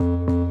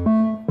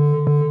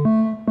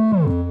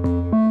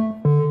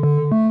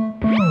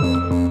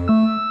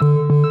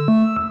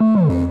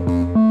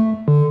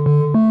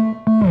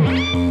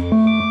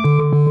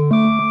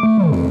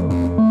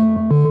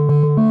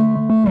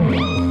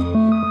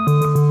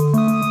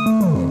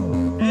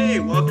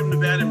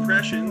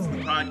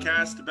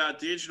podcast about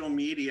digital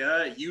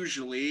media.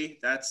 Usually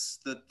that's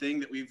the thing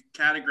that we've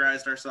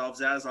categorized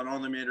ourselves as on all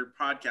the major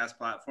podcast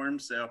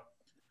platforms. So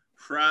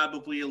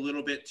probably a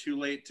little bit too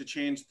late to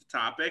change the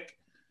topic.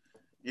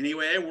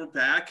 Anyway, we're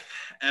back.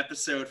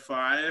 Episode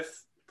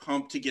 5.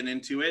 Pumped to get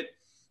into it.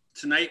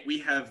 Tonight we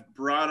have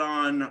brought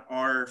on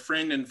our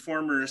friend and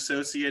former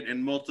associate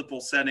in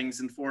multiple settings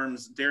and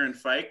forms, Darren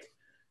Fike.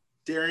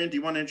 Darren, do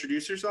you want to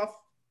introduce yourself?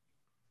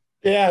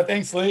 Yeah,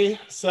 thanks, Lee.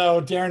 So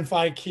Darren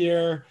Fike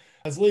here.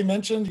 As Lee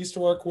mentioned, used to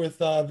work with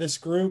this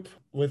group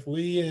with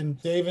Lee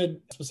and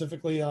David,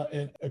 specifically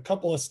in a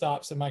couple of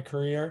stops in my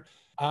career.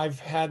 I've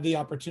had the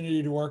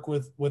opportunity to work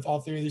with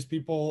all three of these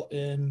people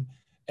in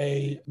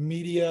a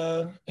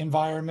media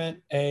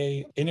environment,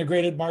 a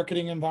integrated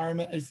marketing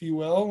environment, if you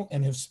will,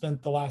 and have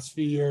spent the last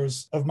few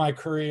years of my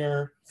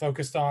career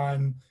focused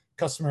on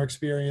customer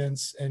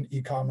experience and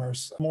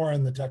e-commerce, more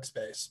in the tech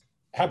space.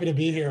 Happy to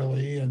be here,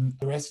 Lee, and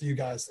the rest of you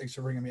guys. Thanks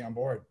for bringing me on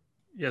board.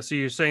 Yeah, so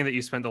you're saying that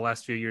you spent the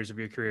last few years of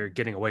your career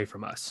getting away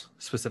from us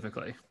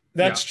specifically.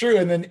 That's true.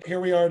 And then here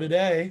we are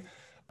today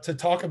to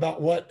talk about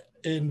what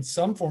in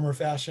some form or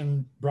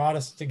fashion brought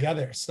us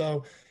together.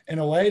 So in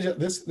a way,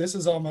 this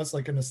is almost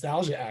like a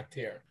nostalgia act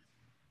here.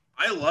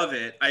 I love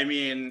it. I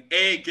mean,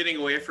 getting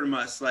away from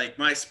us, like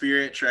my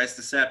spirit tries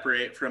to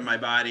separate from my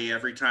body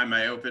every time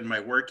I open my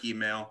work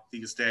email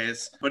these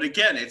days. But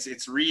again,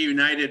 it's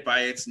reunited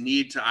by its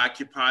need to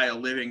occupy a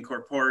living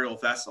corporeal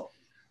vessel.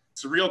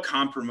 It's a real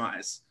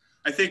compromise.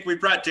 I think we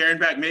brought Darren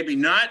back, maybe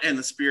not in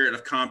the spirit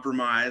of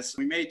compromise.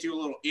 We may do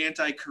a little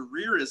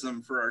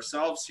anti-careerism for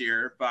ourselves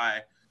here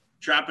by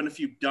dropping a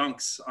few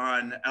dunks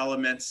on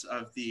elements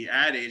of the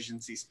ad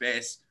agency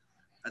space.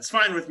 That's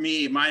fine with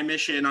me. My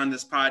mission on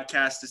this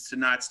podcast is to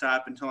not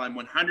stop until I'm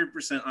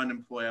 100%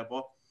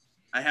 unemployable.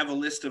 I have a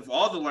list of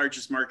all the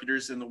largest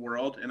marketers in the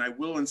world, and I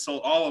will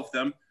insult all of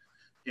them.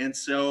 And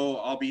so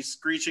I'll be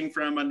screeching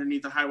from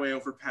underneath the highway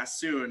overpass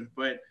soon.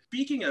 But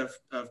speaking of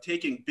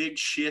taking big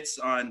shits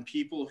on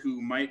people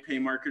who might pay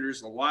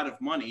marketers a lot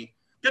of money,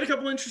 got a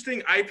couple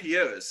interesting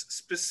IPOs.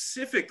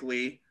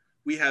 Specifically,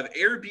 we have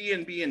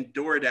Airbnb and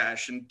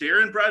DoorDash. And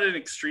Darren brought an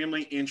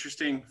extremely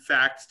interesting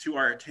fact to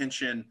our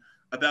attention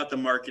about the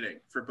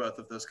marketing for both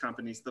of those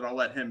companies that I'll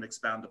let him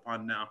expound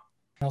upon now.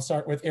 I'll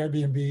start with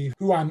Airbnb,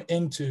 who I'm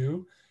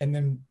into, and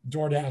then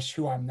DoorDash,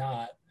 who I'm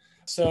not.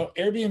 So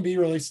Airbnb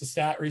released a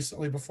stat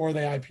recently before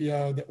they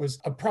IPO that was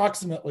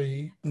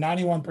approximately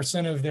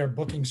 91% of their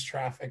bookings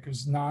traffic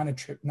was not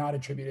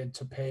attributed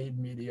to paid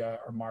media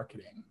or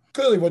marketing.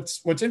 Clearly,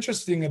 what's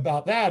interesting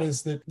about that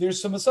is that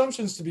there's some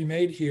assumptions to be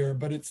made here,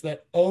 but it's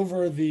that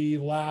over the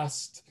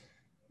last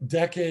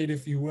decade,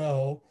 if you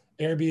will,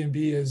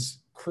 Airbnb has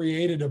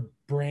created a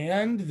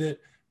brand that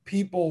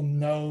people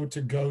know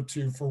to go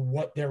to for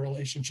what their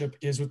relationship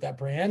is with that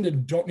brand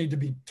and don't need to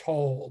be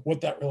told what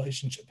that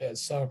relationship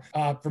is. So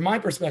from my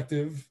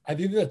perspective, I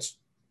think that's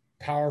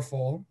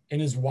powerful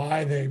and is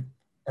why they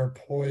are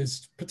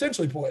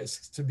potentially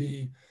poised to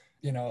be,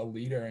 a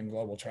leader in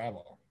global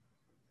travel.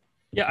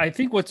 Yeah, I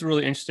think what's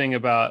really interesting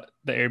about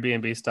the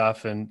Airbnb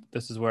stuff, and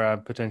this is where I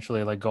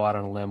potentially go out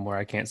on a limb where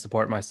I can't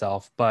support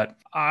myself, but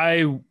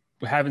I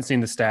haven't seen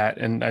the stat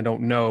and I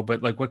don't know,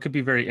 but what could be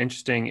very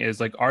interesting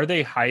is are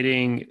they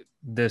hiding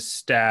this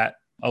stat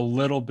a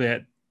little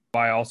bit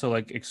by also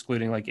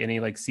excluding any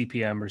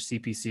CPM or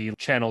CPC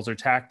channels or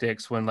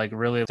tactics when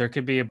really there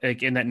could be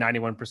in that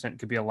 91%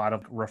 could be a lot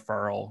of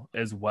referral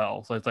as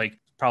well. So it's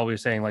probably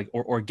saying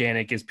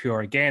organic is pure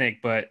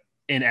organic, but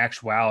in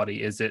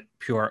actuality, is it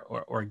pure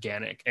or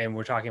organic? And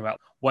we're talking about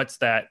what's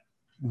that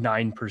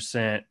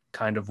 9%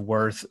 kind of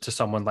worth to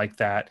someone like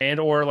that, and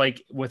or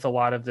with a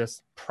lot of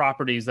this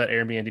properties that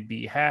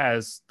Airbnb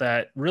has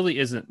that really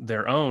isn't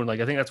their own. I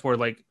think that's where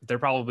they're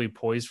probably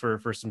poised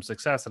for some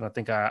success. And I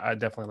think I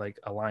definitely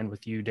align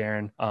with you,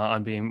 Darren,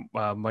 on being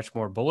much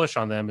more bullish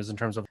on them, is in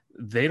terms of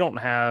they don't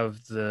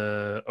have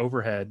the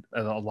overhead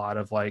that a lot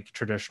of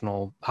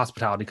traditional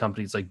hospitality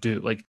companies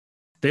do.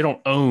 They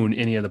don't own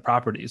any of the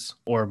properties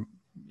or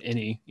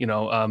any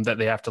that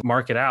they have to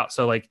market out,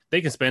 so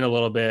they can spend a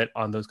little bit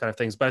on those kind of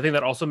things, but I think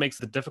that also makes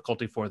the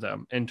difficulty for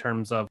them in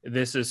terms of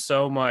this is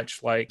so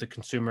much the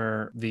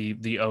consumer,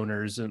 the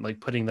owners, and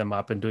putting them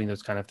up and doing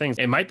those kind of things.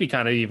 It might be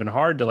kind of even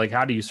hard to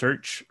how do you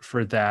search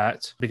for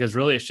that, because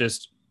really it's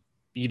just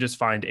you just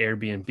find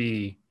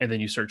Airbnb and then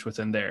you search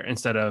within there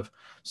instead of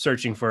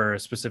searching for a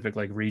specific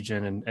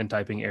region and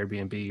typing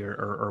Airbnb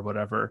or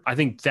whatever. I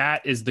think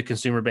that is the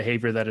consumer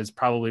behavior that is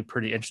probably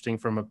pretty interesting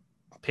from a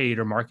paid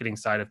or marketing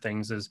side of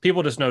things, is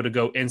people just know to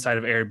go inside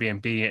of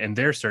Airbnb and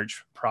their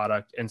search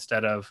product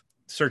instead of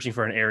searching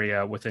for an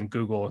area within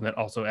Google and then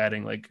also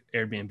adding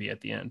Airbnb at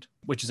the end,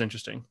 which is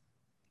interesting.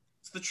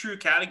 It's the true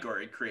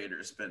category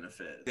creators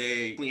benefit.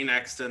 They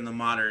Kleenexed in the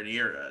modern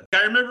era.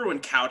 I remember when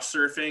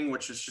Couchsurfing,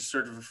 which was just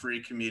sort of a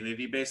free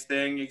community-based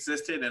thing,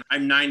 existed, and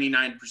I'm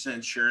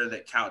 99% sure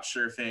that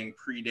Couchsurfing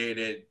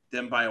predated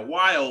them by a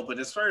while, but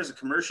as far as a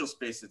commercial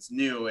space, it's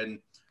new. And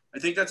I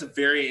think that's a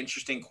very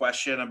interesting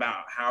question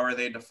about how are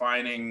they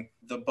defining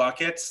the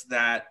buckets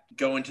that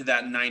go into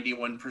that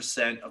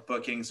 91% of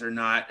bookings are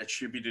not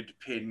attributed to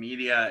paid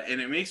media.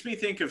 And it makes me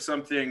think of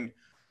something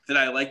that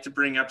I like to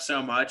bring up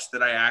so much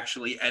that I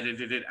actually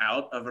edited it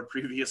out of a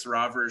previous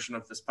raw version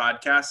of this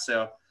podcast.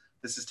 So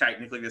this is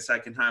technically the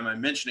second time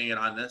I'm mentioning it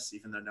on this,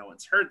 even though no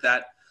one's heard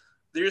that.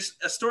 There's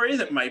a story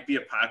that might be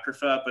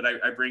apocrypha, but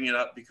I bring it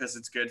up because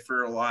it's good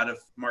for a lot of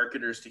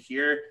marketers to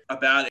hear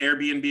about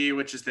Airbnb,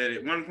 which is that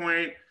at one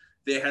point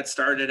they had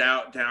started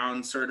out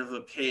down sort of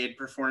a paid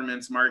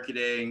performance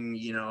marketing,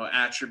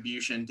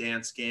 attribution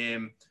dance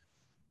game.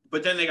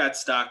 But then they got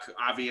stuck.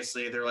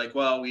 Obviously, they're like,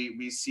 well,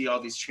 we see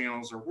all these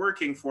channels are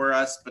working for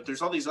us, but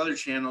there's all these other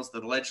channels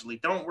that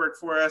allegedly don't work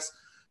for us.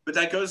 But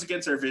that goes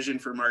against our vision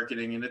for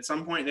marketing. And at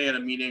some point they had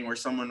a meeting where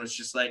someone was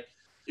just like,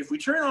 if we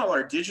turn all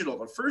our digital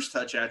to first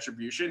touch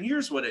attribution,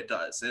 here's what it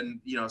does. And,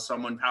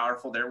 someone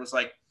powerful there was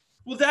like,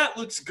 well, that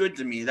looks good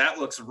to me. That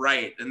looks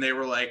right. And they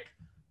were like,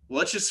 well,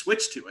 let's just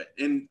switch to it.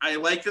 And I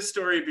like this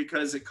story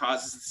because it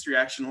causes this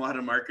reaction. A lot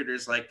of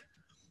marketers like,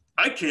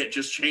 I can't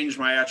just change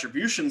my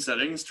attribution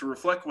settings to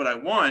reflect what I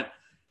want.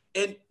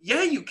 And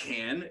yeah, you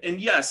can.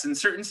 And yes, in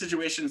certain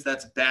situations,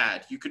 that's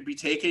bad. You could be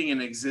taking an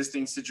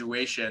existing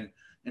situation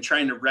and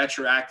trying to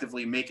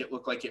retroactively make it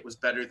look like it was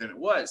better than it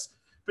was.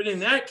 But in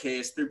that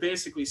case, they're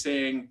basically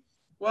saying,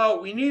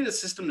 well, we need a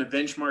system to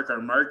benchmark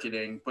our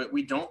marketing, but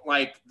we don't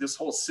like this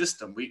whole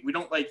system. We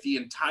don't like the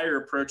entire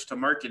approach to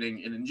marketing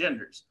it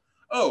engenders.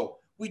 Oh,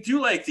 we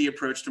do like the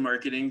approach to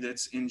marketing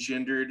that's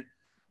engendered,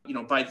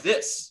 by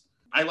this.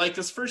 I like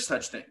this first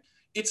touch thing.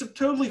 It's a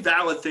totally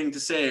valid thing to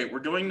say, we're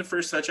doing the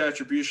first touch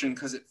attribution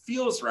because it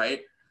feels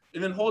right,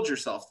 and then hold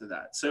yourself to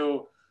that.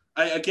 So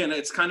again,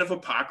 it's kind of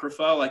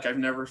apocrypha. Like I've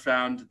never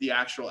found the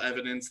actual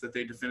evidence that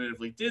they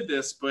definitively did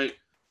this, but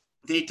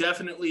they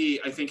definitely,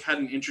 I think, had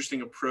an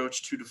interesting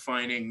approach to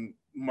defining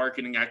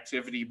marketing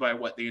activity by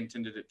what they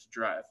intended it to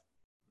drive.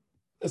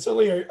 So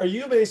Lee, are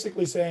you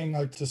basically saying,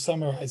 like, to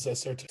summarize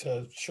this or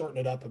to shorten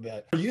it up a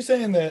bit, are you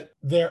saying that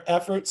their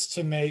efforts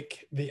to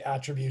make the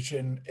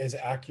attribution as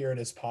accurate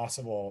as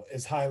possible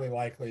is highly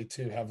likely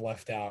to have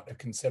left out a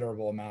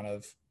considerable amount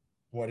of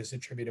what is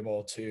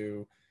attributable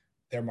to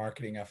their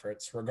marketing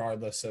efforts,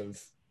 regardless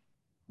of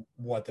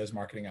what those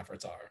marketing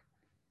efforts are?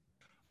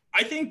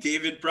 I think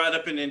David brought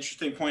up an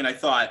interesting point. I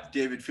thought,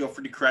 David, feel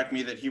free to correct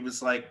me, that he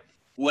was like,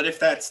 what if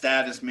that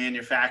stat is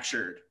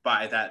manufactured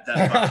by that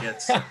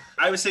buckets?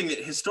 I was saying that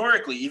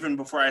historically, even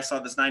before I saw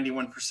this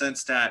 91%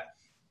 stat,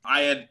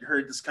 I had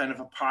heard this kind of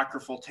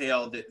apocryphal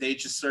tale that they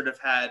just sort of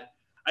had,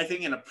 I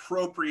think, an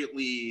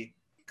appropriately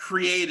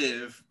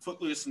creative,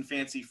 footloose and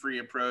fancy-free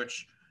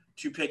approach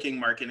to picking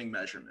marketing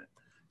measurement.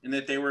 And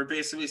that they were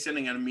basically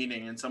sitting at a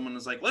meeting and someone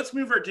was like, let's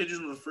move our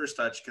digital to first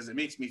touch because it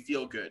makes me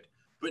feel good,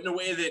 but in a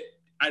way that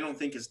I don't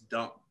think is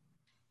dumb.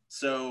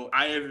 So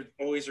I have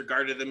always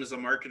regarded them as a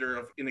marketer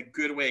of, in a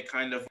good way,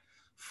 kind of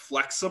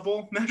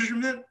flexible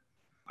measurement.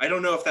 I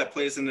don't know if that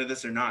plays into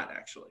this or not,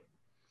 actually.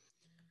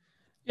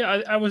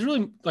 Yeah, I was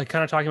really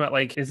kind of talking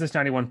about is this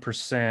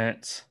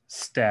 91%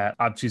 stat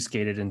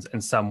obfuscated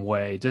in some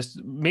way?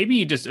 Just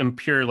maybe just in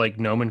pure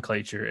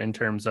nomenclature in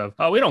terms of,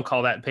 oh, we don't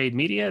call that paid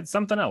media, it's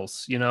something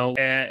else,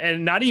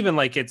 and not even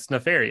it's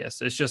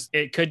nefarious. It's just,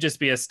 it could just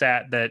be a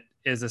stat that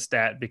is a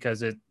stat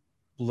because it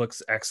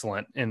looks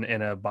excellent in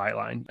a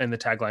byline and the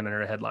tagline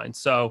under a headline.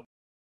 So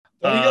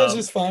don't you guys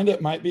just find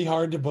it might be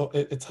hard to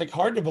it's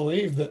hard to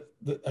believe that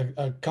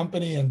a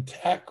company in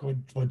tech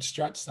would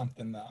stretch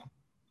something though?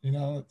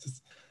 It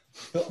just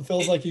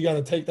feels like you got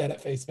to take that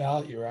at face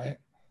value, right?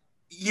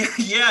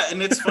 Yeah,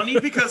 and it's funny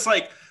because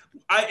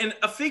in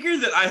a figure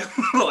that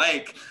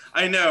I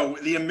I know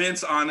the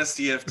immense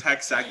honesty of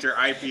tech sector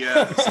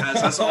IPOs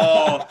has us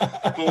all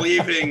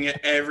believing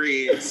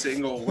every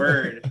single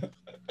word.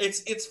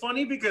 It's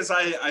funny because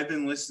I've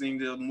been listening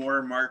to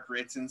more Mark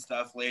Ritson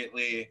stuff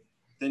lately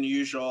than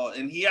usual,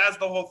 and he has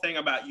the whole thing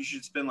about you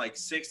should spend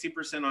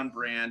 60% on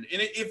brand,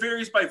 and it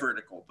varies by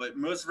vertical, but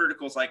most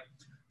verticals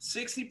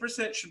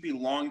 60% should be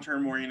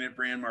long-term oriented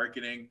brand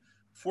marketing,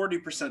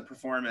 40%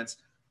 performance.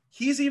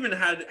 He's even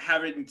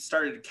having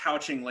started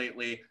couching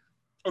lately,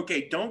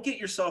 okay, don't get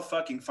yourself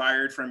fucking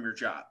fired from your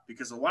job,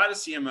 because a lot of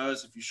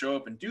CMOs, if you show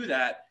up and do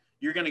that,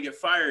 you're going to get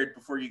fired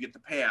before you get the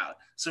payout.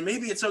 So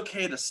maybe it's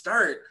okay to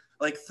start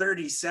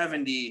 30,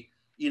 70,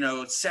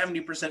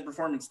 70%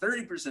 performance,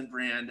 30%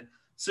 brand.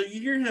 So you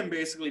hear him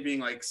basically being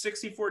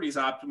 60-40 is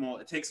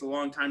optimal. It takes a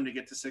long time to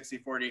get to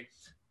 60-40.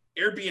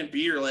 Airbnb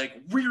are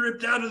we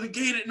ripped out of the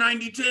gate at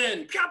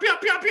 90-10. Pya, pya,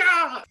 pya,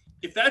 pya.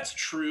 If that's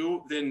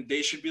true, then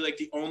they should be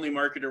the only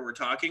marketer we're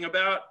talking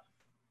about.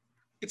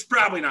 It's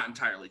probably not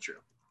entirely true.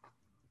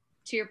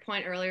 To your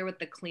point earlier with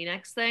the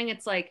Kleenex thing,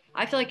 it's I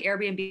feel like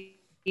Airbnb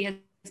has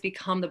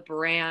become the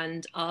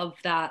brand of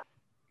that,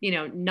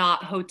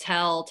 not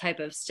hotel type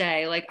of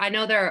stay. I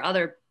know there are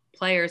other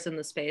players in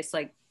the space.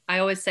 I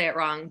always say it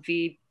wrong.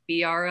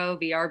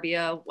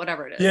 VRBO,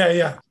 whatever it is.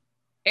 Yeah.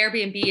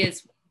 Airbnb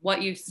is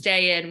what you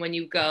stay in when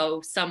you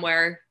go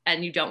somewhere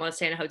and you don't want to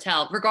stay in a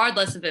hotel,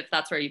 regardless of if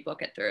that's where you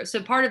book it through.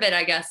 So part of it,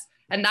 I guess,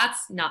 And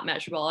that's not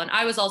measurable. And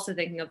I was also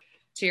thinking of,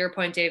 to your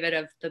point, David,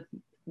 of the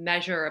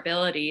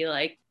measurability.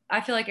 Like,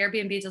 I feel like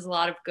Airbnb does a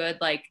lot of good,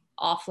 like,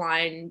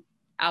 offline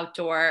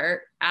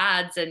outdoor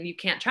ads, and you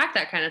can't track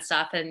that kind of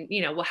stuff. And,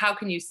 you know, well, how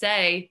can you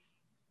say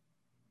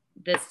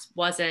this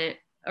wasn't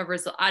a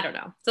result? I don't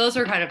know. So those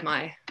are kind of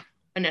my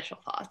initial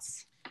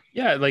thoughts.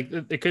 Yeah, like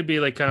it could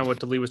be like kind of what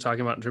Dalee was talking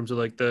about in terms of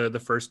like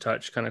the first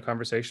touch kind of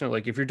conversation.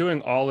 Like if you're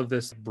doing all of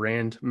this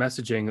brand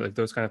messaging, like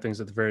those kind of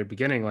things at the very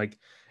beginning, like,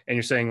 and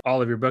you're saying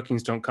all of your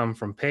bookings don't come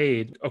from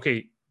paid.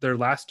 Okay, their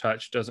last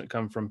touch doesn't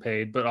come from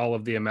paid, but all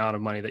of the amount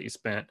of money that you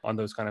spent on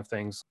those kind of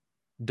things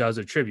does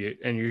attribute.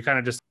 And you're kind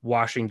of just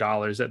washing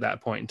dollars at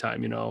that point in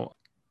time, you know?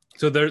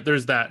 So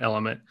there's that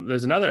element.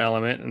 There's another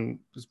element, and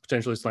it's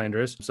potentially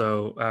slanderous.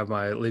 So I have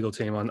my legal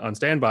team on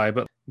standby,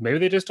 but maybe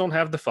they just don't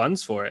have the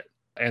funds for it.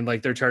 And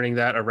like they're turning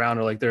that around,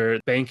 or like they're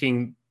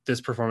banking this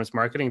performance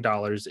marketing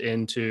dollars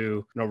into,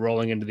 you know,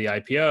 rolling into the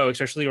IPO,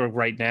 especially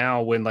right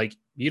now when like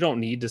you don't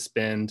need to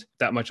spend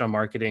that much on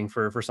marketing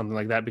for something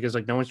like that, because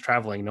like no one's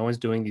traveling, no one's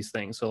doing these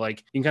things. So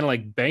like you can kind of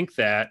like bank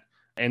that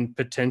and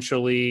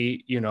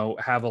potentially, you know,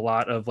 have a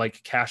lot of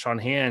like cash on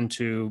hand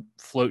to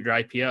float your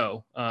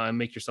IPO and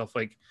make yourself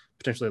like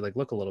potentially like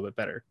look a little bit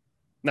better.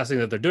 Not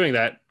saying that they're doing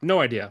that, no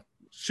idea.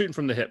 Shooting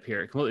from the hip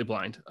here, completely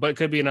blind. But it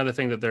could be another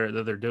thing that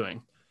they're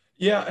doing.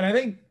 Yeah, and I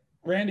think,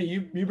 Randy,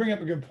 you bring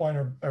up a good point,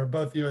 or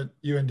both you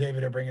and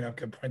David are bringing up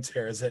good points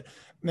here, is that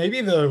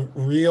maybe the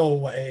real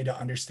way to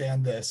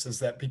understand this is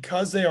that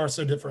because they are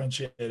so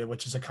differentiated,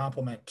 which is a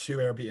compliment to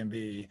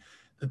Airbnb,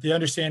 that the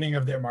understanding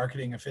of their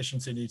marketing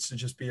efficiency needs to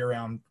just be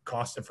around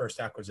cost of first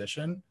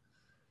acquisition.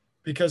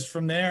 Because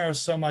from there,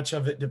 so much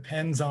of it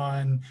depends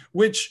on,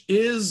 which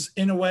is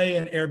in a way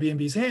in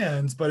Airbnb's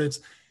hands, but it's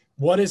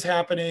what is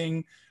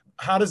happening,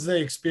 how does the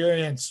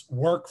experience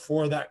work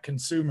for that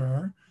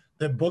consumer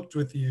that booked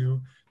with you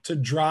to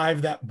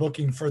drive that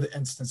booking for the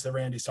instance that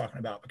Randy's talking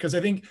about. Because I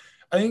think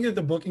that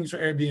the bookings for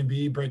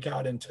Airbnb break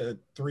out into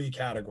 3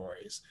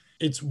 categories.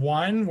 It's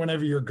one,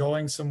 whenever you're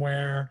going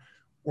somewhere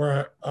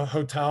where a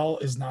hotel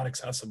is not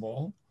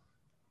accessible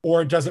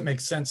or it doesn't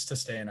make sense to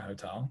stay in a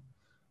hotel.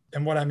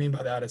 And what I mean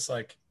by that is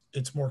like,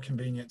 it's more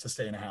convenient to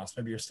stay in a house.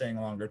 Maybe you're staying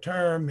longer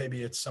term.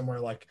 Maybe it's somewhere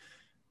like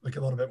a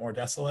little bit more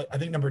desolate. I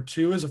think number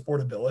 2 is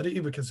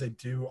affordability, because they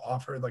do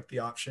offer like the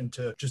option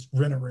to just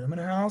rent a room in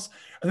a house.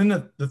 And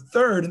then the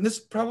third, and this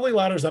probably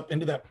ladders up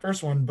into that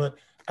first one, but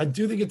I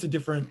do think it's a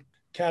different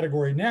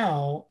category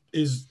now,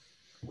 is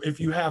if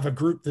you have a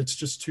group that's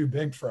just too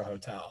big for a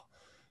hotel.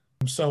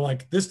 So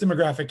like this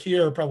demographic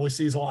here probably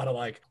sees a lot of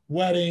like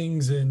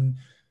weddings and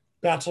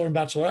bachelor and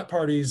bachelorette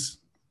parties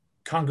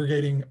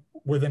congregating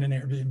within an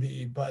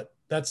Airbnb, but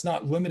that's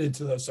not limited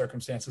to those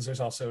circumstances.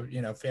 There's also,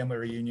 you know, family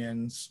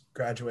reunions,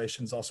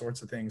 graduations, all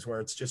sorts of things where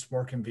it's just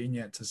more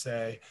convenient to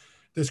say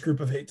this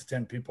group of 8 to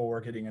 10 people were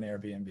getting an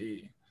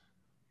Airbnb.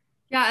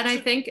 Yeah. And I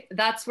think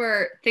that's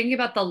where thinking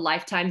about the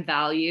lifetime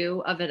value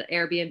of an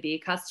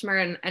Airbnb customer,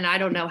 and I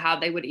don't know how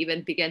they would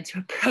even begin to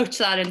approach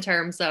that in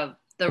terms of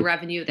the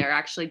revenue they're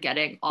actually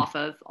getting off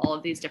of all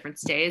of these different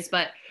stays,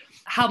 but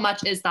how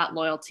much is that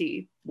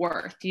loyalty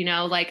worth? You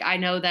know, like I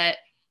know that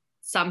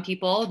some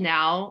people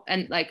now,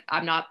 and like,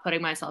 I'm not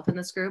putting myself in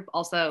this group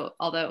also,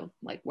 although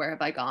like, where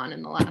have I gone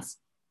in the last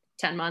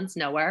 10 months?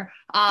 Nowhere.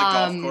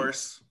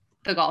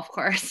 The golf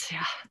course.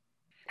 Yeah.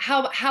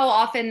 How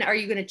often are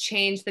you going to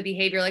change the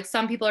behavior? Like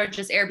some people are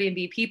just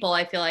Airbnb people,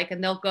 I feel like,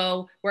 and they'll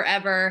go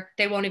wherever,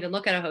 they won't even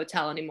look at a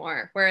hotel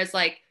anymore. Whereas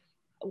like,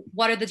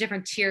 what are the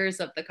different tiers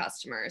of the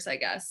customers, I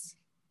guess?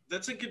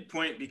 That's a good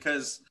point,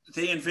 because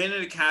they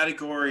invented a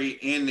category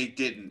and they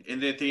didn't.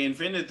 And that they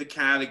invented the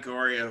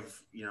category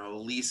of, you know,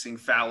 leasing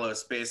fallow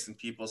space in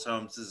people's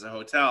homes as a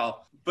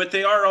hotel. But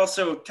they are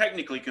also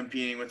technically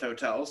competing with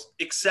hotels,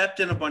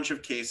 except in a bunch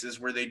of cases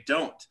where they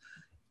don't.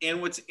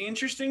 And what's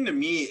interesting to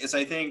me is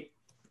I think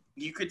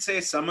you could say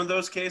some of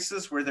those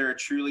cases where they're a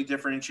truly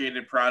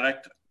differentiated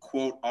product,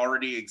 quote,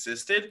 already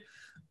existed.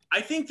 I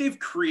think they've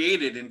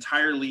created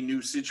entirely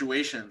new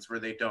situations where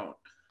they don't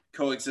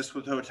coexist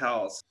with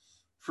hotels.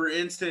 For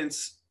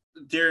instance,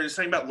 Darren is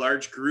talking about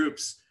large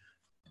groups.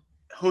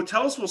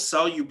 Hotels will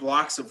sell you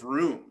blocks of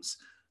rooms,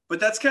 but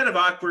that's kind of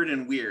awkward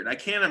and weird. I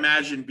can't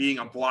imagine being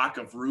a block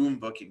of room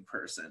booking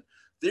person.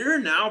 There are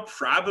now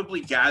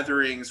probably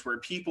gatherings where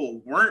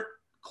people weren't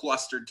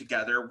clustered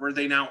together, where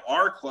they now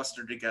are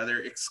clustered together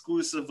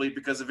exclusively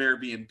because of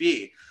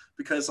Airbnb.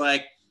 Because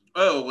like,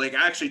 oh, like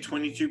actually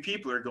 22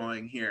 people are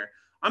going here.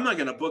 I'm not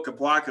going to book a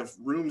block of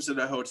rooms at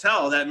a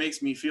hotel. That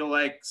makes me feel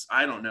like,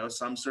 I don't know,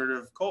 some sort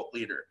of cult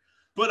leader.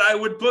 But I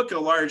would book a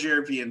large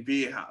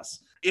Airbnb house.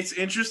 It's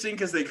interesting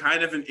because they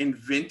kind of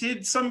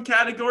invented some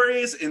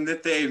categories in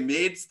that they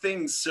made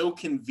things so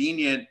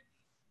convenient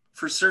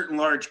for certain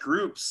large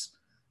groups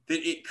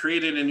that it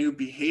created a new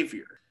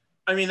behavior.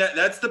 I mean,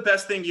 that's the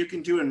best thing you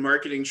can do in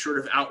marketing, short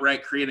of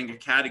outright creating a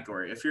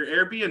category. If you're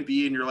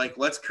Airbnb and you're like,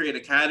 let's create a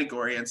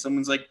category, and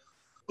someone's like,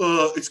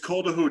 it's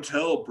called a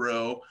hotel,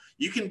 bro.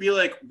 You can be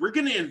like, we're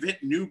going to invent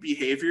new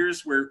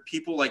behaviors where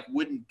people like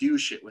wouldn't do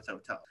shit with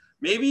hotels.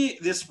 maybe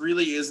this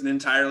really is an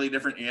entirely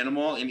different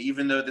animal. And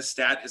even though the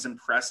stat is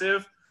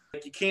impressive,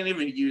 like, you can't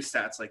even use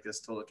stats like this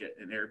to look at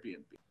an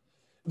Airbnb.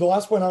 The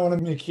last point I want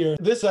to make here,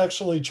 this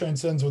actually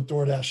transcends with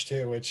DoorDash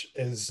too, which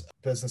is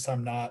a business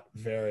I'm not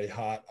very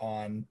hot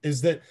on,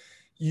 is that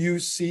you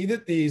see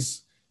that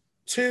these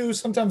two,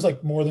 sometimes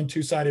like more than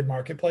two-sided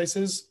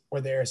marketplaces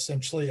where they're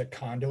essentially a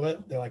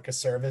conduit, they're like a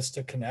service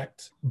to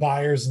connect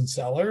buyers and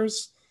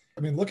sellers.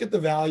 I mean, look at the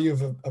value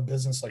of a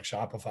business like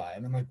Shopify.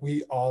 And then like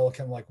we all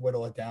can like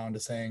whittle it down to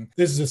saying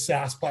this is a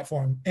SaaS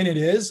platform, and it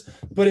is,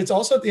 but it's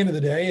also at the end of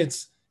the day,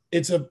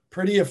 it's a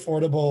pretty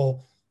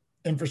affordable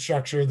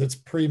infrastructure that's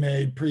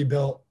pre-made,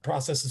 pre-built,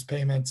 processes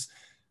payments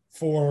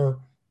for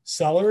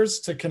sellers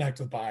to connect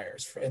with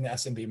buyers in the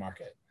SMB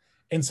market.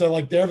 And so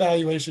like their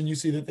valuation, you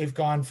see that they've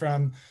gone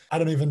from, I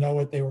don't even know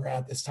what they were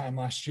at this time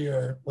last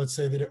year. Let's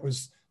say that it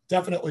was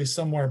definitely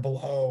somewhere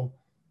below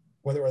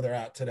where they're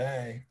at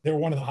today. They're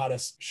one of the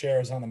hottest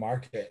shares on the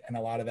market. And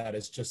a lot of that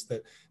is just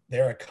that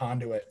they're a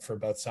conduit for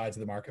both sides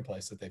of the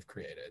marketplace that they've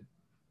created.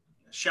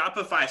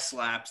 Shopify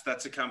slaps.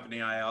 That's a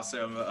company I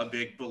also am a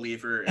big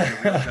believer in the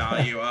real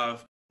value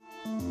of.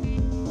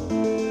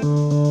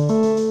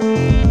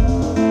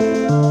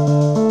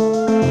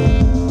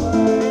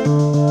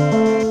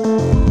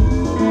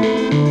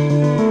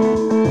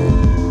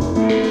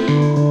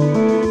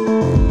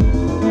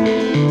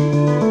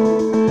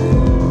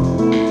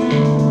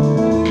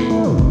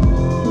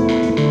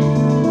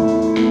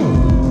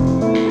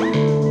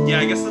 Yeah,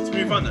 I guess let's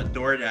move on to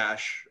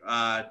DoorDash.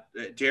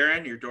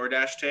 Darren, your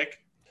DoorDash take?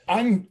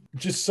 I'm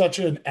just such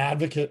an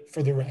advocate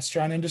for the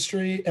restaurant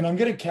industry. And I'm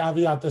going to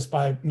caveat this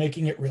by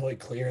making it really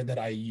clear that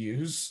I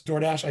use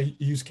DoorDash. I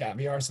use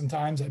Caviar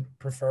sometimes. I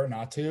prefer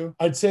not to.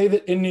 I'd say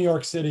that in New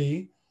York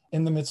City,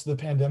 in the midst of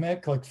the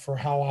pandemic, like for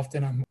how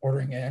often I'm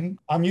ordering in,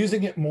 I'm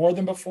using it more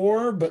than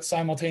before, but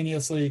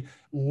simultaneously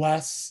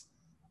less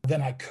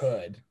than I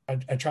could.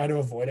 I try to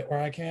avoid it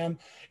where I can.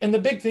 And the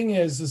big thing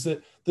is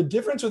that the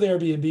difference with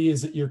Airbnb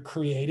is that you're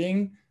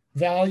creating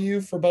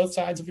value for both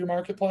sides of your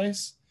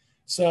marketplace.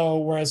 So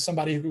whereas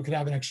somebody who could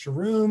have an extra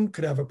room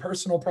could have a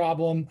personal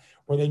problem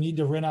where they need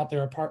to rent out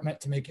their apartment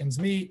to make ends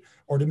meet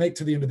or to make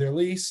to the end of their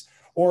lease,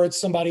 or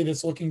it's somebody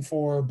that's looking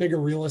for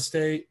bigger real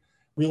estate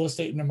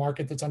in a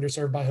market that's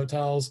underserved by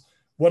hotels,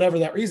 whatever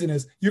that reason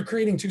is, you're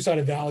creating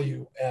two-sided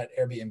value at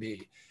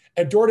Airbnb.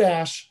 At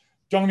DoorDash,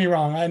 don't get me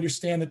wrong, I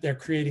understand that they're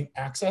creating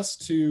access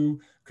to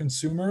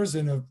consumers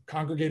in a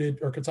congregated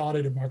or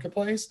consolidated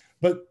marketplace,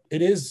 but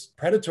it is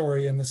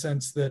predatory in the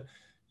sense that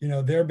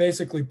they're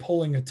basically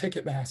pulling a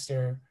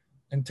Ticketmaster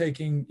and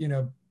taking,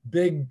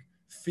 big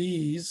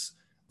fees.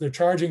 They're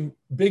charging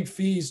big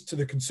fees to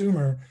the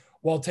consumer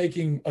while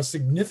taking a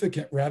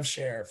significant rev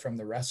share from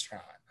the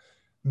restaurant.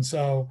 And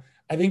so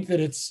I think that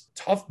it's a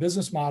tough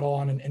business model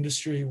on an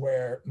industry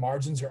where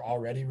margins are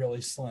already really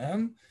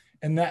slim,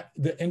 and that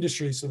the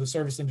industry, so the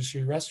service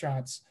industry,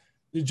 restaurants,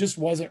 it just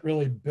wasn't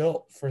really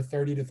built for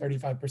 30 to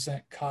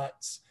 35%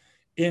 cuts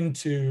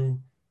into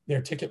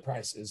their ticket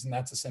prices. And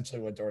that's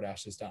essentially what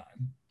DoorDash has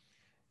done.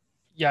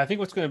 Yeah, I think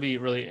what's going to be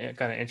really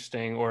kind of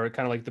interesting, or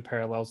kind of like the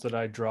parallels that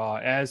I draw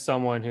as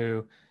someone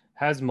who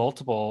has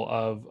multiple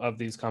of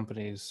these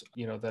companies,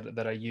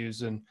 that I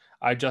use, and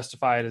I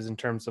justify it as in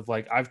terms of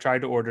like, I've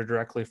tried to order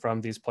directly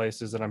from these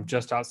places and I'm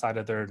just outside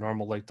of their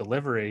normal like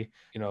delivery,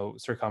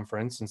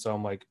 circumference. And so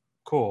I'm like,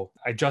 cool.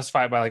 I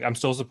justify it by like, I'm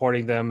still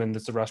supporting them and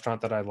it's a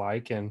restaurant that I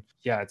like. And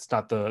yeah, it's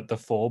not the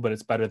full, but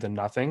it's better than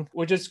nothing,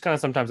 which is kind of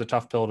sometimes a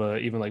tough pill to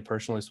even like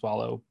personally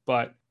swallow.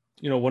 But,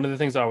 one of the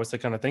things I always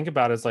kind of think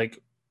about is like,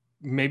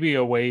 maybe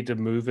a way to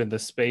move in the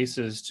space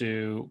is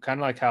to kind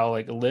of like how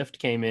like Lyft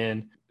came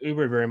in,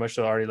 Uber very much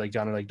already like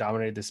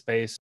dominated the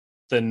space.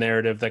 The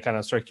narrative that kind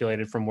of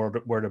circulated from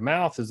word of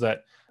mouth is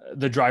that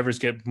the drivers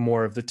get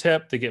more of the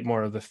tip, they get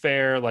more of the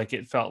fare. Like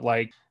it felt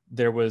like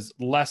there was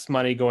less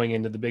money going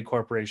into the big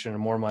corporation and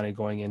more money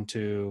going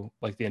into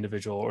like the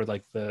individual or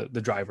like the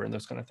driver and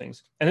those kind of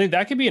things. And I think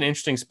that could be an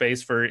interesting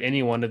space for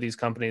any one of these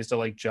companies to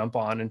like jump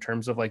on in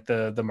terms of like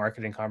the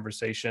marketing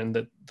conversation,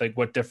 that like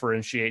what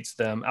differentiates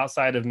them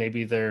outside of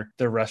maybe their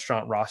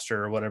restaurant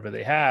roster or whatever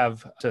they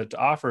have to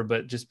offer,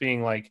 but just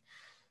being like,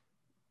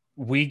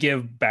 we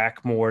give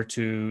back more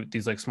to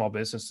these like small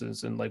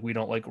businesses and like we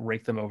don't like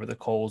rake them over the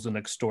coals and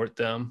extort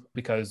them,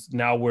 because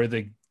now we're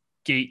the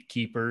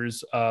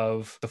gatekeepers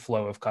of the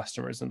flow of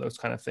customers and those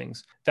kind of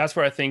things. That's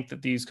where I think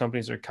that these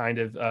companies are kind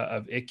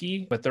of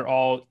icky, but they're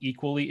all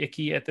equally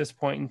icky at this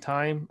point in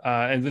time.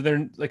 And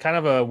they're like kind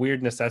of a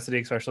weird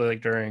necessity, especially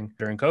like during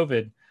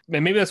COVID.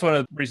 And maybe that's one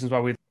of the reasons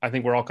why I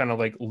think we're all kind of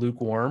like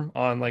lukewarm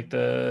on like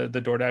the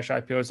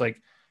DoorDash IPO. Is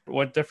like,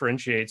 what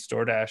differentiates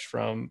DoorDash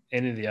from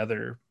any of the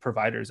other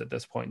providers at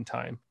this point in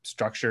time?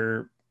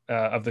 Structure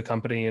of the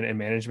company and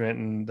management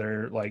and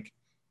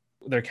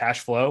their cash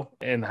flow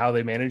and how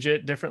they manage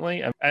it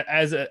differently.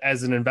 As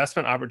an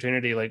investment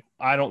opportunity, like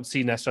I don't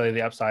see necessarily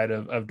the upside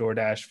of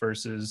DoorDash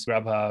versus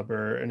Grubhub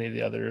or any of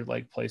the other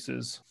like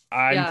places.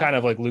 I'm kind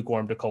of like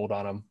lukewarm to cold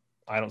on them.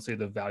 I don't see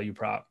the value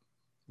prop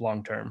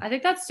long term. I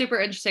think that's super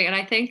interesting. And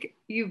I think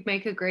you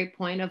make a great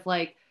point of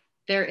like,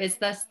 there is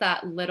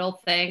that little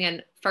thing.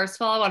 And first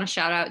of all, I want to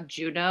shout out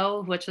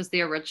Juno, which was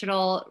the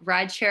original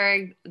ride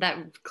sharing that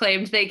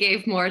claimed they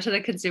gave more to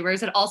the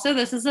consumers. And also,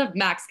 this is a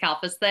Max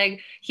Kalfas thing.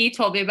 He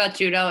told me about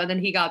Juno, and then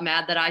he got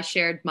mad that I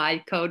shared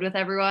my code with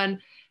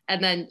everyone.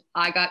 And then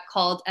I got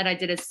called and I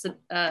did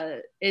a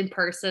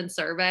in-person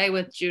survey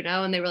with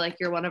Juno, and they were like,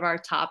 you're one of our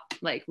top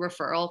like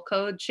referral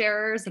code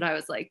sharers. And I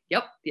was like,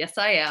 yep, yes,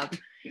 I am.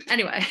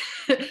 Anyway,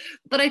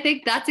 but I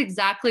think that's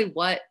exactly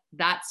what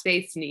that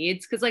space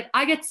needs. Cause like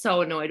I get so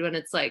annoyed when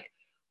it's like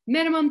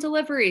minimum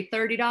delivery,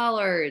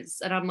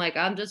 $30. And I'm like,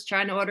 I'm just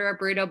trying to order a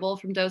burrito bowl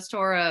from Dos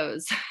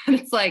Toros. And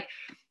it's like,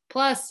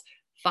 plus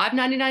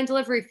 $5.99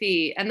 delivery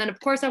fee. And then of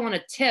course I want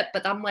a tip,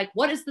 but I'm like,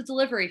 what is the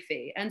delivery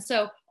fee? And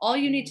so all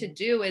you need to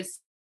do is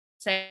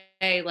say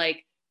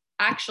like,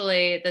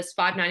 actually this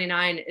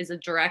 $5.99 is a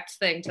direct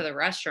thing to the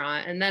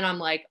restaurant. And then I'm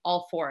like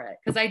all for it.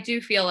 Cause I do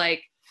feel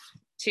like,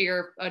 to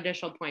your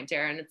initial point,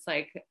 Darren, it's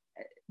like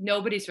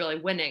nobody's really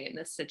winning in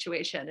this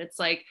situation. It's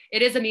like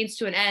it is a means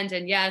to an end.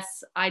 And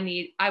yes, I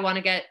want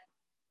to get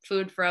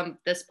food from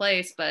this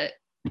place, but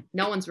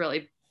no one's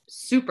really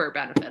super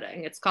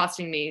benefiting. It's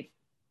costing me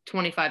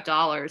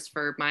 $25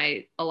 for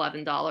my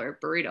 $11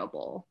 burrito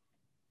bowl.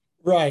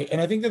 Right.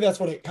 And I think that that's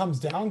what it comes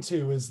down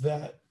to, is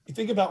that you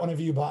think about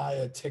whenever you buy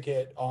a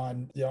ticket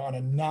on, on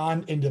a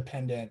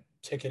non-independent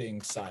ticketing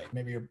site,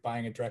 maybe you're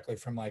buying it directly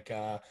from like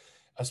a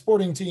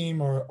sporting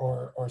team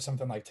or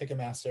something like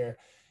Ticketmaster,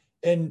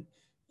 and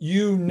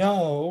you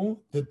know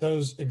that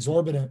those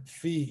exorbitant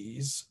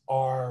fees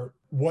are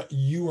what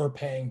you are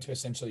paying to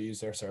essentially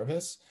use their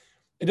service.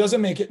 It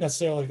doesn't make it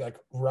necessarily like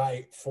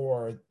right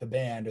for the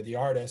band or the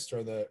artist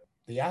or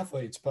the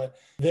athletes, but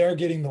they're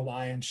getting the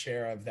lion's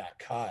share of that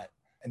cut.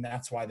 And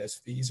that's why those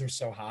fees are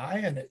so high.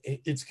 And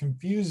it's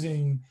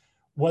confusing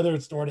whether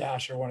it's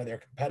DoorDash or one of their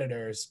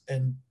competitors.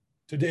 And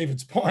to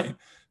David's point,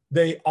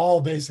 they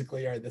all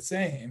basically are the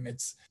same.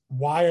 It's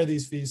why are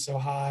these fees so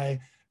high?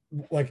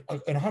 Like,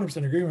 in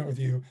 100% agreement with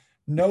you,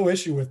 no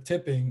issue with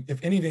tipping.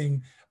 If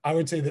anything, I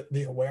would say that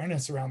the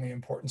awareness around the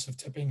importance of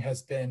tipping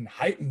has been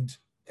heightened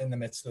in the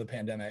midst of the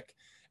pandemic.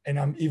 And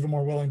I'm even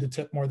more willing to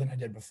tip more than I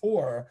did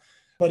before.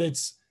 But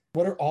it's,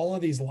 what are all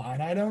of these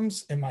line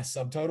items in my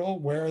subtotal?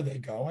 Where are they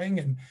going?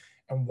 And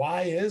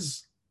why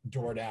is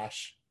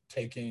DoorDash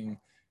taking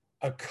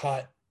a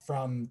cut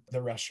from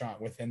the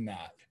restaurant within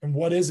that? And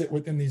what is it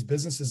within these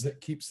businesses that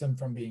keeps them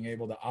from being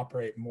able to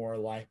operate more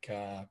like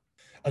a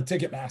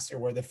Ticketmaster,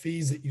 where the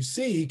fees that you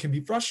see can be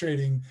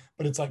frustrating,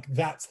 but it's like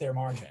that's their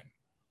margin,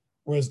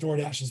 whereas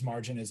DoorDash's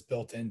margin is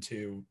built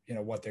into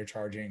what they're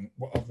charging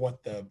of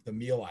what the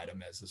meal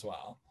item is as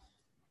well.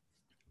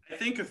 I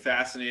think a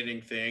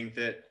fascinating thing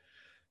that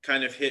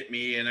kind of hit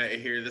me, and I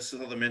hear this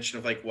is all the mention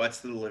of like what's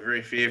the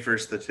delivery fee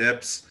versus the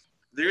tips.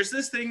 There's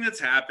this thing that's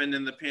happened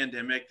in the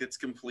pandemic that's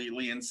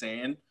completely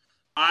insane.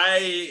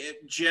 I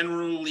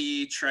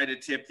generally try to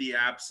tip the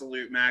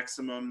absolute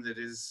maximum that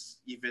is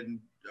even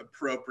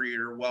appropriate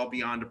or well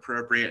beyond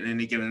appropriate in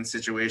any given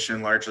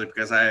situation, largely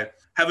because I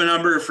have a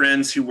number of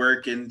friends who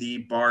work in the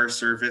bar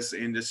service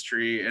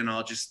industry, and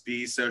I'll just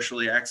be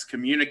socially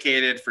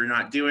excommunicated for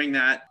not doing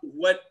that.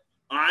 What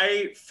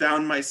I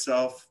found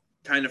myself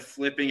kind of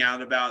flipping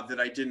out about that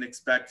I didn't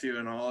expect to,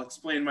 and I'll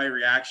explain my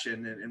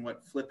reaction and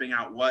what flipping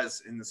out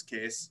was in this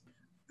case.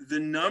 The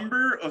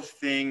number of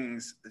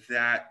things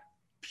that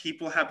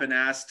people have been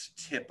asked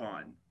to tip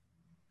on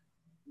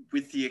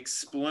with the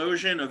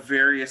explosion of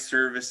various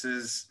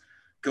services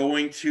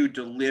going to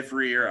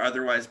delivery or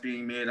otherwise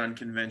being made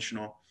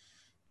unconventional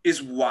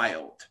is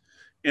wild.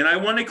 And I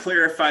want to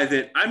clarify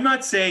that I'm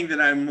not saying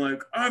that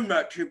I'm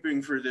not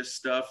tipping for this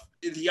stuff.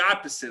 The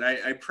opposite.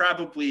 I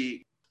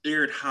probably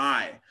aired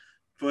high,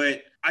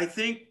 but I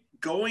think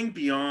going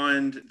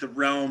beyond the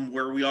realm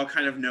where we all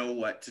kind of know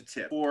what to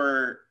tip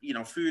for,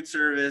 food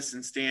service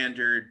and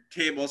standard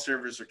table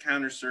service or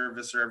counter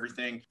service or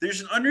everything,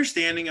 there's an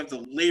understanding of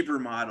the labor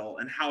model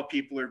and how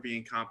people are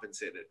being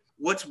compensated.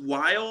 What's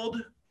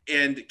wild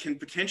and can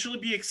potentially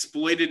be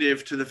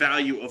exploitative to the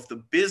value of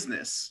the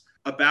business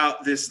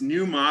about this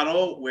new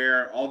model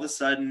where all of a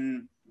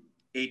sudden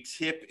a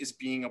tip is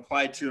being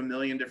applied to a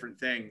million different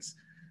things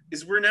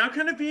is we're now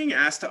kind of being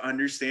asked to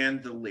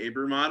understand the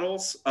labor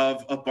models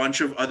of a bunch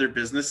of other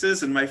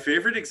businesses. And my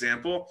favorite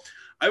example,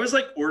 I was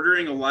like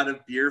ordering a lot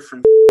of beer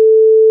from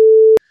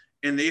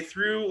and they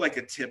threw like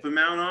a tip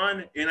amount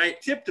on, and I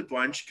tipped a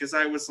bunch because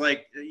I was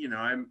like,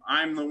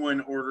 I'm the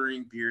one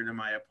ordering beer to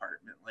my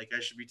apartment. Like I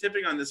should be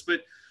tipping on this.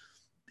 But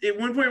at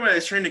one point when I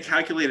was trying to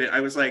calculate it,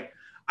 I was like,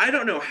 I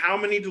don't know how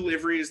many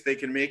deliveries they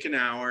can make an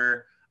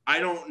hour. I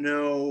don't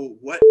know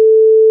what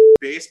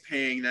base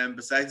paying them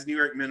besides New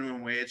York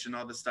minimum wage and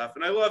all this stuff.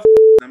 And I love,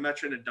 I'm not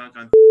trying to dunk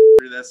on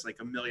this, like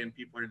a million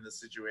people are in this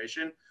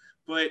situation.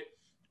 But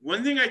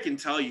one thing I can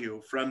tell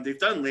you they've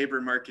done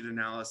labor market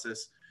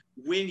analysis,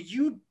 when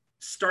you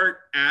start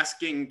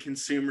asking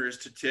consumers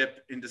to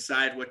tip and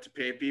decide what to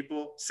pay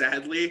people,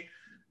 sadly,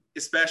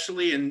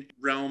 especially in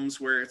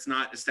realms where it's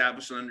not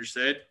established and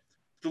understood,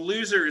 the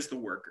loser is the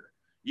worker.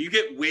 You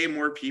get way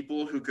more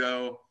people who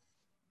go,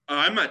 oh,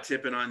 I'm not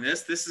tipping on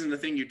this. This isn't the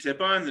thing you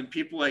tip on. Then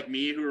people like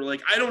me who are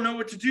like, I don't know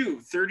what to do.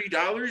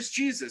 $30,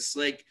 Jesus.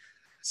 Like,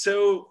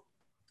 so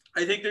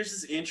I think there's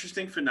this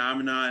interesting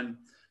phenomenon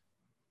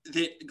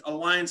that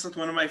aligns with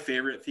one of my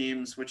favorite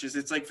themes, which is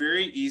it's like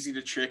very easy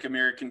to trick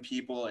American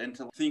people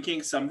into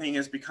thinking something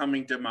is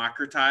becoming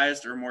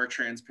democratized or more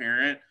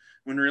transparent,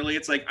 when really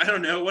it's like, I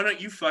don't know, why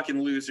don't you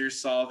fucking losers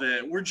solve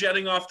it? We're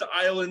jetting off to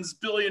islands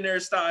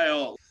billionaire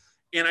style.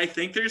 And I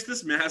think there's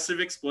this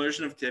massive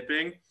explosion of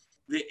tipping.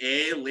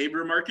 The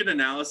labor market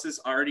analysis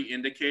already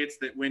indicates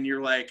that when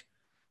you're like,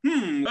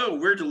 oh,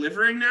 we're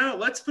delivering now,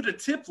 let's put a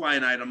tip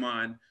line item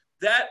on.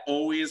 That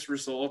always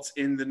results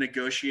in the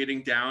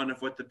negotiating down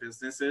of what the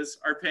businesses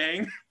are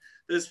paying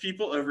those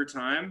people over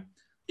time.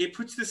 It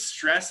puts the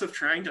stress of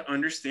trying to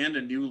understand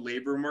a new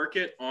labor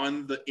market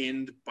on the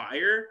end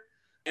buyer.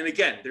 And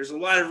again, there's a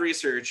lot of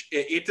research.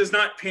 It does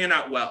not pan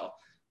out well.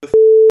 The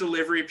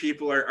delivery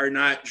people are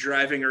not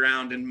driving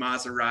around in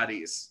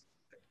Maseratis.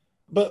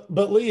 But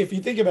Lee, if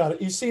you think about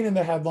it, you've seen in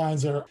the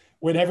headlines or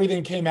when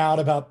everything came out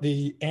about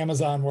the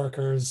Amazon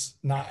workers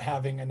not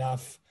having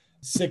enough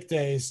sick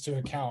days to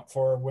account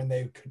for when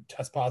they could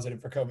test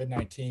positive for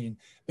COVID-19.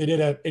 They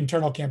did an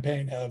internal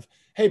campaign of,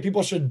 hey,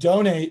 people should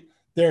donate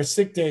their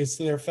sick days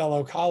to their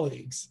fellow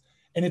colleagues.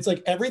 And it's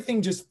like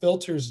everything just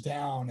filters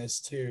down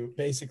as to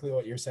basically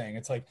what you're saying.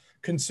 It's like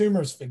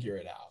consumers figure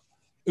it out.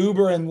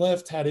 Uber and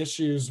Lyft had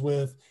issues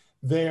with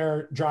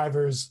their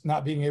drivers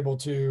not being able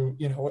to,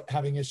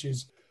 having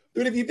issues.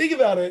 But if you think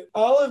about it,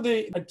 all of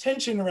the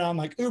attention around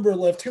like Uber,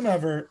 Lyft,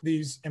 whomever,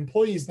 these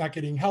employees not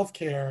getting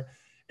healthcare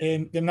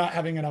and them not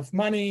having enough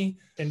money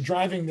and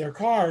driving their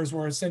cars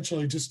were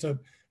essentially just to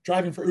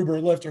driving for Uber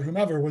or Lyft or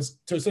whomever was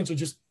to essentially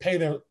just pay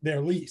their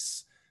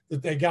lease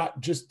that they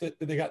got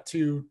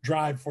to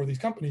drive for these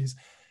companies.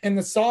 And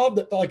the solve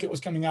that felt like it was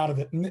coming out of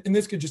it, and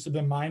this could just have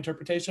been my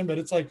interpretation, but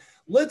it's like,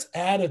 let's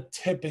add a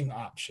tipping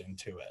option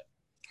to it.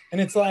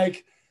 And it's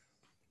like,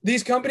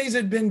 these companies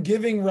had been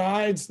selling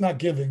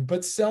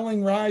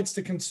rides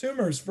to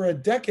consumers for a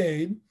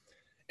decade.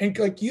 And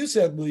like you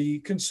said, Lee,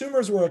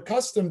 consumers were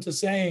accustomed to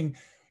saying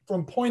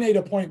from point A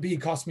to point B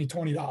cost me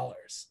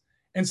 $20.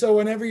 And so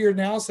whenever you're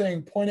now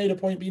saying point A to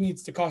point B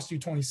needs to cost you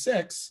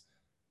 26,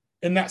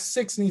 and that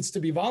 6 needs to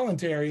be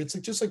voluntary, it's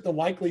just like the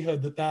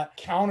likelihood that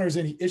counters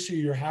any issue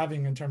you're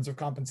having in terms of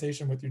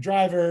compensation with your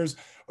drivers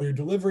or your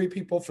delivery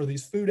people for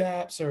these food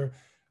apps or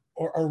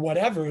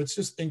whatever. It's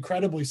just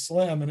incredibly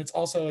slim. And it's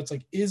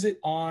like, is it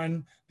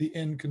on the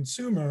end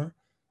consumer,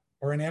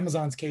 or in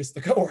Amazon's case,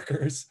 the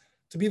coworkers,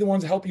 to be the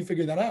ones to help you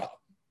figure that out?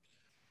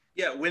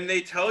 Yeah, when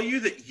they tell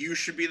you that you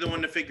should be the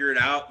one to figure it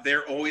out,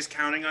 they're always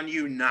counting on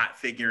you not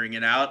figuring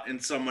it out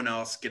and someone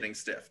else getting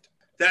stiffed.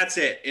 That's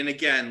it. And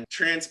again,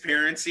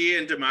 transparency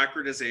and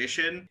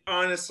democratization.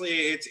 Honestly,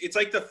 it's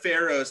like the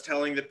pharaohs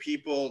telling the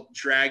people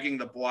dragging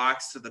the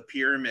blocks to the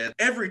pyramid.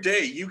 Every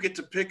day you get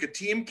to pick a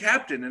team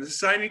captain and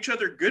assign each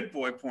other good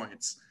boy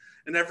points.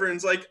 And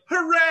everyone's like,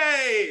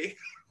 hooray!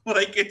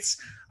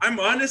 I'm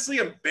honestly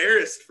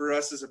embarrassed for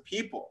us as a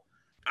people.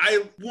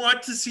 I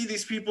want to see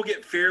these people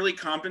get fairly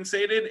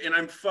compensated, and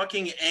I'm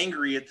fucking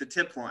angry at the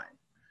tip line.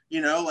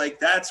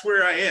 That's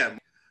where I am.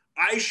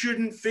 I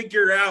shouldn't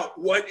figure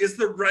out what is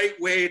the right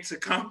way to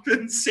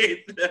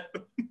compensate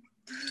them.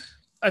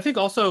 I think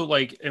also,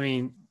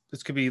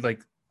 this could be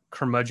like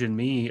curmudgeon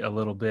me a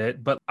little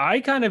bit, but I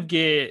kind of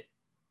get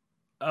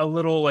a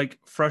little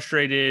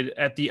frustrated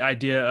at the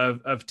idea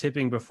of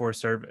tipping before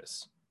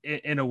service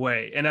in a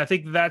way. And I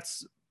think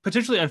that's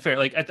potentially unfair.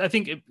 I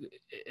think it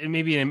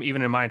maybe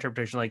even in my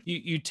interpretation,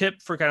 you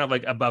tip for kind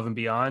of above and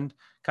beyond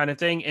kind of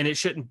thing. And it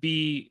shouldn't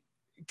be,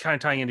 kind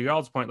of tying into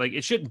y'all's point,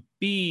 it shouldn't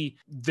be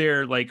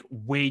their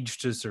wage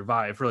to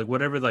survive, or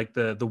whatever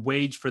the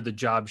wage for the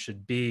job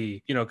should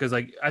be, because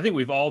I think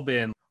we've all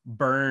been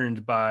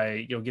burned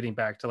by, getting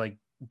back to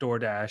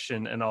DoorDash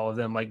and all of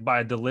them, by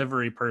a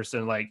delivery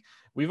person.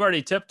 We've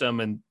already tipped them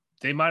and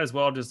they might as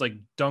well just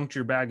dunked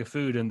your bag of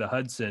food in the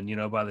Hudson,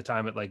 by the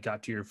time it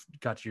got to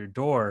your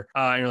door.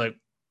 And you're like,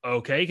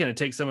 okay, can I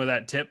take some of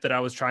that tip that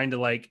I was trying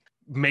to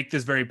make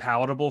this very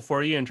palatable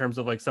for you in terms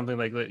of something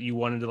that you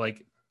wanted to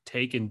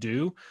take and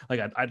do?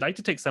 I'd like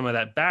to take some of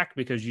that back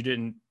because you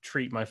didn't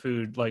treat my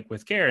food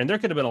with care. And there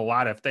could have been a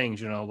lot of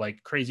things,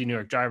 crazy New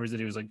York drivers that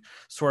he was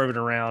swerving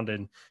around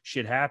and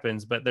shit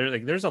happens. But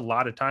there's a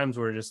lot of times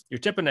where you're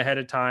tipping ahead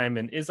of time,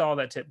 and is all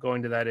that tip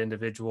going to that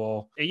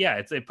individual?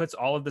 Yeah, it puts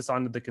all of this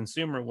onto the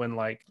consumer when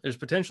there's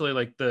potentially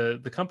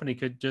the company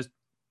could just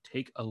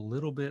take a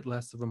little bit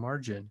less of a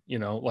margin,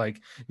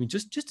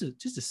 just a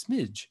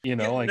smidge,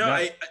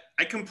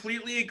 I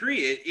completely agree.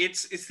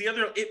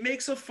 It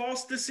makes a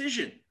false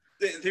decision.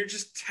 They're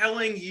just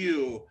telling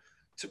you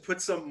to put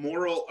some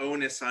moral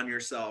onus on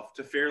yourself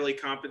to fairly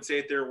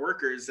compensate their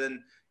workers. And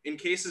in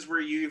cases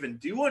where you even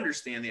do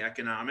understand the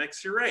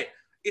economics, you're right.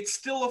 It's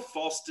still a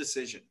false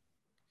decision.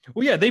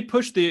 Well, yeah, they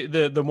push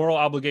the moral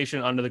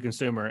obligation onto the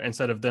consumer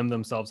instead of them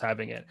themselves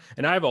having it.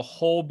 And I have a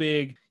whole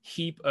big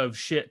heap of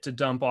shit to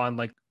dump on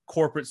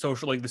corporate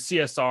social, the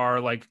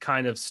CSR,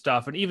 kind of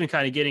stuff. And even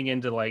kind of getting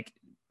into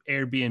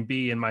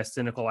Airbnb and my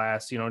cynical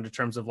ass, in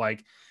terms of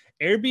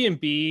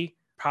Airbnb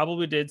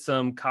probably did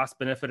some cost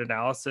benefit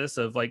analysis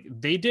of like,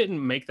 they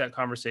didn't make that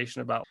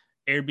conversation about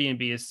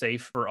Airbnb is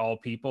safe for all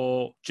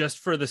people just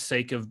for the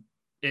sake of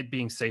it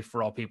being safe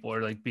for all people,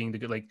 or like being the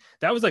good, like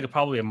that was like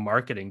probably a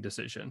marketing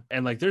decision.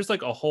 And like there's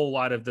like a whole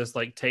lot of this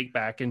like take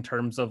back in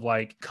terms of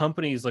like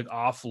companies like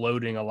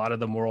offloading a lot of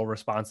the moral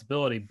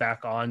responsibility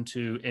back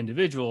onto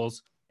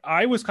individuals.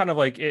 I was kind of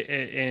like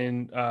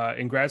in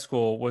grad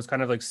school was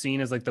kind of like seen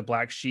as like the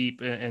black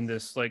sheep in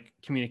this like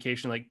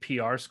communication like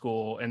PR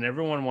school, and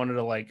everyone wanted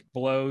to like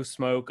blow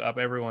smoke up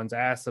everyone's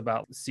ass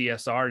about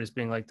CSR just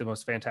being like the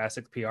most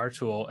fantastic PR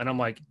tool, and I'm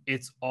like,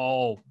 it's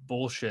all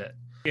bullshit.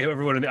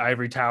 Everyone in the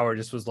ivory tower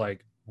just was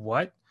like,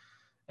 what?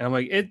 And I'm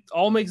like, it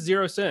all makes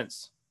zero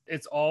sense.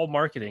 It's all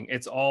marketing.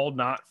 It's all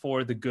not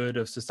for the good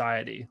of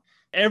society.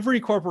 Every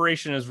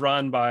corporation is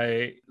run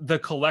by the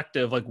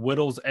collective, like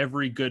whittles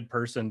every good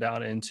person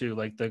down into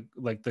like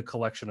the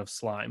collection of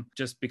slime,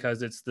 just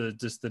because it's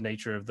the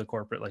nature of the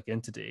corporate like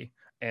entity.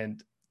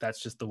 And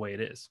that's just the way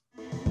it is.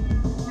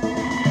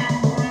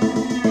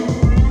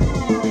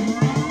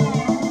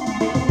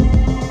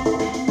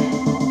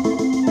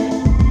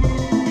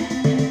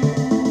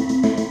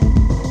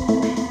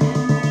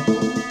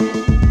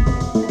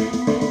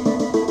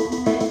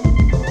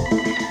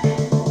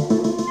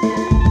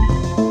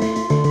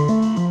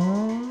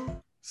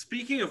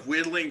 Speaking of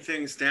whittling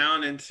things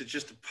down into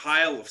just a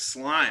pile of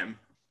slime,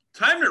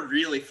 time to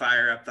really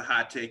fire up the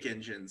hot take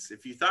engines.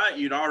 If you thought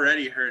you'd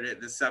already heard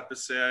it this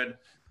episode,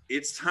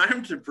 it's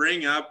time to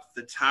bring up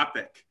the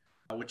topic,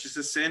 which is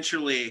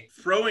essentially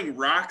throwing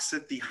rocks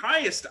at the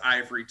highest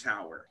ivory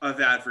tower of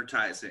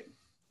advertising.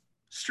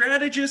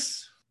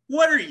 Strategists,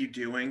 what are you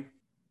doing?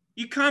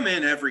 You come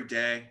in every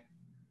day,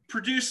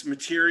 produce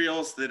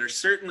materials that are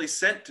certainly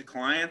sent to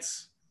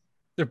clients.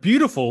 They're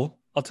beautiful,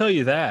 I'll tell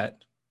you that.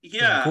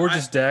 Yeah,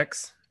 gorgeous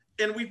decks.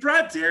 And we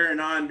brought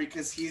Darren on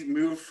because he's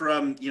moved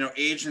from,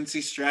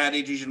 agency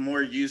strategies and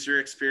more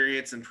user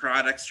experience and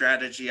product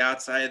strategy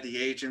outside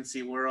the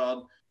agency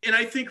world. And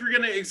I think we're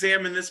going to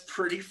examine this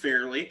pretty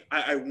fairly.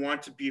 I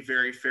want to be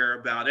very fair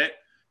about it.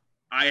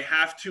 I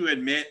have to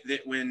admit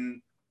that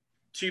when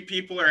two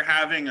people are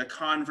having a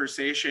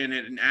conversation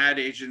at an ad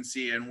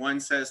agency and one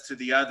says to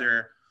the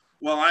other,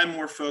 well, I'm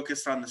more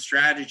focused on the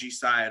strategy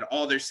side,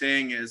 all they're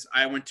saying is,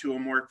 I went to a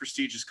more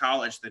prestigious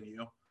college than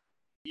you.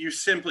 You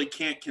simply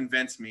can't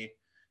convince me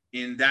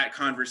in that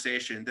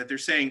conversation that they're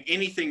saying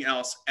anything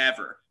else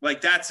ever. Like,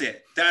 that's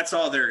it. That's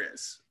all there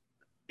is.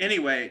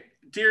 Anyway,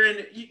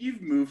 Darren,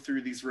 you've moved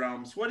through these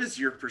realms. What is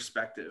your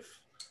perspective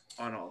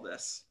on all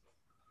this?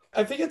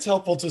 I think it's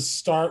helpful to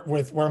start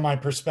with where my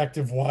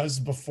perspective was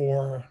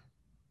before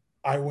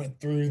I went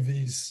through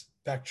these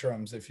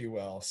spectrums, if you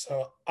will.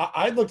 So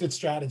I looked at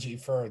strategy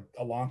for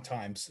a long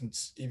time,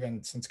 since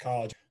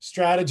college.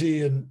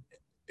 Strategy, and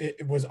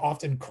it was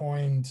often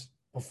coined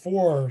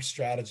before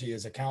strategy,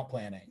 as account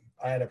planning.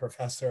 I had a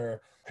professor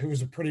who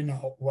was a pretty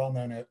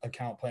well-known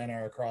account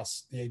planner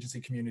across the agency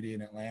community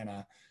in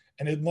Atlanta,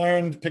 and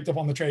had picked up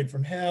on the trade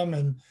from him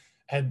and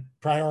had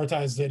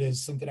prioritized it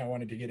as something I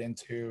wanted to get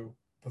into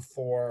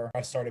before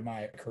I started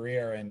my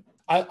career. And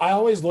I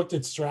always looked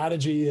at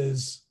strategy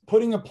as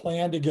putting a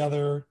plan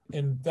together,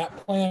 and that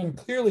plan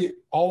clearly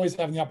always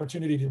having the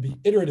opportunity to be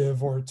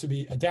iterative or to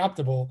be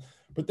adaptable,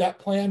 but that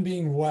plan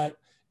being what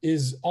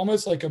is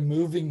almost like a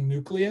moving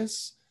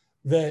nucleus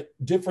that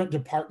different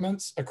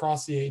departments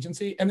across the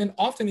agency, and then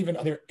often even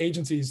other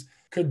agencies,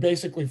 could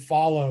basically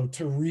follow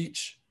to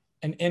reach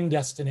an end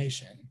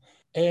destination.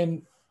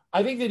 And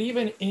I think that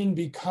even in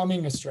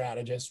becoming a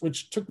strategist,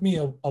 which took me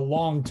a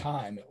long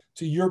time,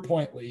 to your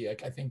point, Lee,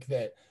 like, I think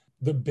that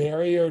the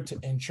barrier to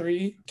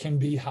entry can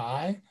be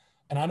high.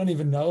 And I don't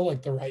even know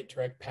like the right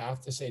direct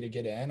path to say to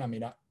get in. I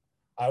mean,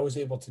 I was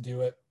able to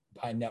do it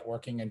by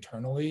networking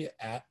internally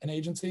at an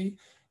agency,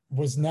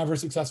 was never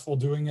successful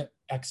doing it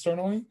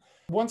externally.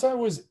 Once I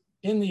was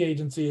in the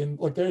agency, and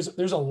look, there's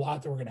a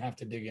lot that we're going to have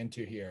to dig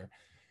into here.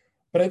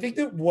 But I think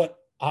that what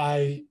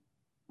I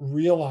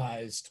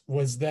realized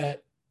was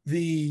that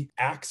the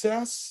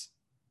access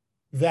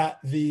that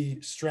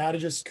the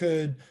strategist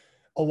could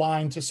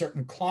align to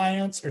certain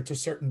clients or to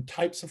certain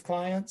types of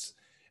clients,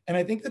 and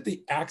I think that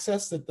the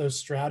access that those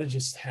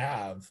strategists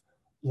have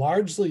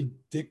largely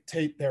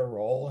dictate their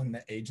role in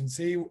the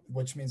agency,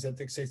 which means it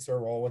dictates their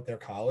role with their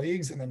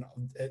colleagues, and then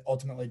it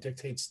ultimately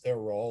dictates their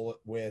role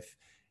with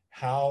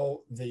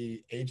how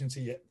the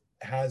agency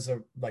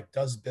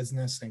does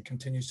business and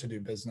continues to do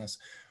business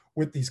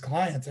with these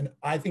clients. And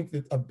I think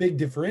that a big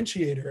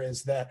differentiator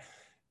is that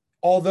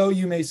although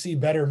you may see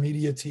better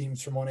media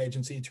teams from one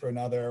agency to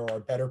another,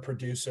 or better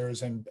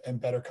producers and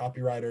better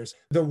copywriters,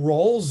 the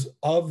roles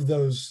of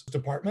those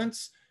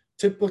departments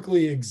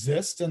typically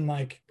exist in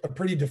like a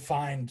pretty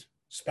defined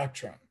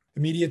spectrum.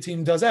 The media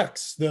team does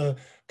X, the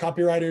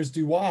copywriters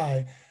do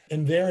Y,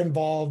 and they're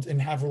involved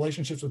and have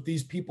relationships with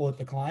these people at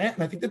the client.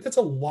 And I think that that's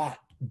a lot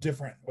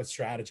different with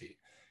strategy.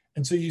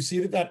 And so you see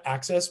that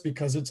access,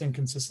 because it's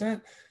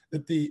inconsistent,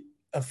 that the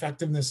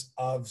effectiveness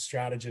of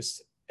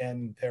strategists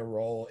and their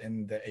role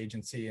in the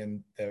agency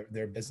and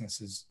their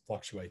businesses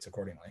fluctuates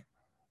accordingly.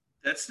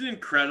 That's an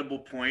incredible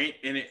point,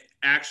 and it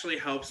actually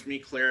helps me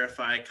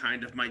clarify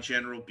kind of my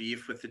general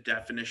beef with the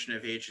definition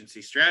of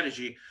agency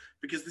strategy,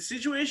 because the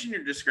situation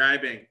you're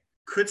describing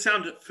could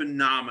sound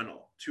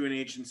phenomenal to an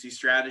agency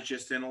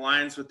strategist and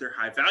aligns with their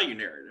high value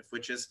narrative,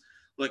 which is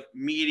like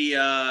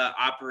media,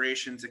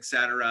 operations,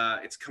 etc.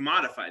 It's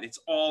commodified. It's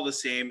all the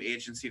same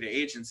agency to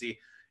agency,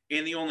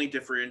 and the only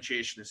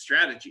differentiation is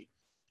strategy.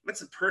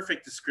 That's a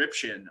perfect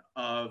description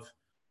of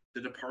the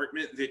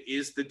department that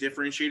is the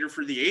differentiator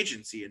for the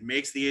agency and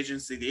makes the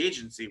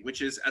agency,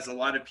 which is, as a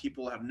lot of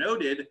people have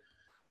noted,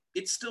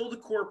 it's still the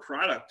core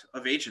product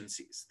of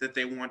agencies that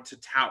they want to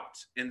tout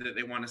and that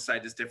they want to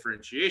cite as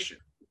differentiation.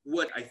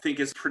 What I think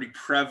is pretty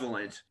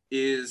prevalent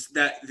is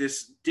that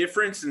this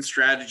difference in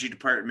strategy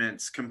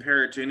departments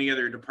compared to any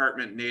other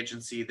department and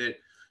agency that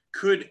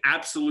could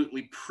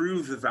absolutely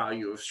prove the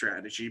value of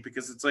strategy,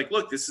 because it's like,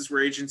 look, this is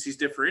where agencies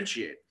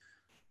differentiate.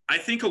 I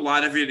think a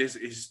lot of it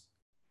is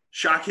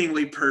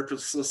shockingly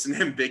purposeless and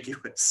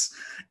ambiguous.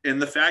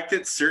 And the fact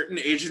that certain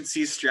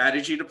agency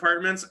strategy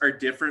departments are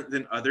different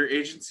than other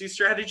agency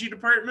strategy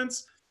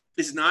departments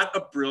is not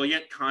a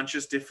brilliant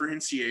conscious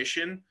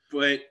differentiation,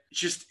 but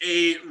just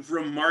a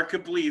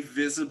remarkably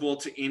visible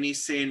to any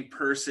sane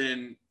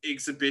person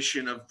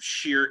exhibition of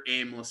sheer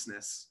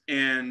aimlessness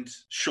and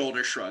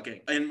shoulder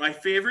shrugging. And my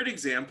favorite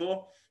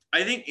example,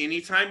 I think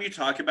anytime you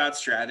talk about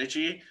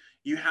strategy,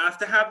 you have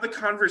to have the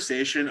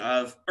conversation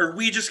of, are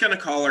we just going to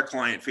call our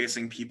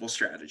client-facing people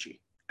strategy?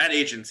 At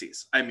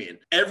agencies, I mean,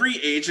 every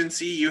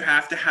agency, you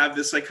have to have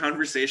this like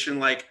conversation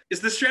like, is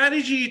the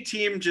strategy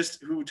team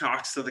just who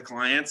talks to the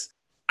clients?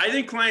 I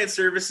think client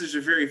services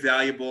are very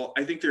valuable.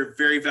 I think they're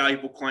very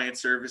valuable client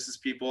services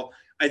people.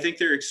 I think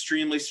they're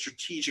extremely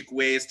strategic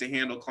ways to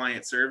handle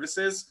client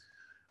services.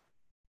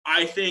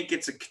 I think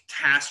it's a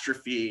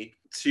catastrophe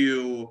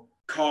to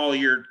call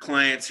your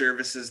client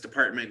services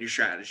department your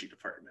strategy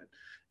department.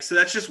 So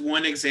that's just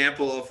one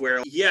example of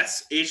where,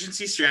 yes,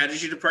 agency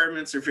strategy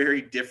departments are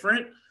very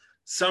different.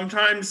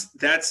 Sometimes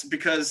that's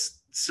because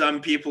some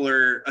people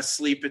are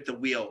asleep at the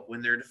wheel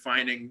when they're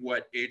defining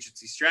what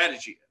agency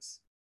strategy is.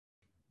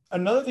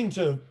 Another thing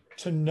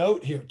to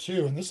note here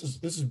too, and this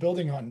is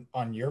building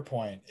on your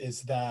point,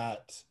 is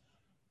that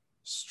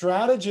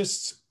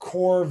strategists'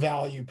 core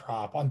value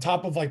prop, on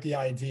top of like the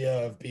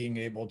idea of being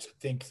able to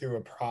think through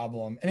a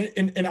problem,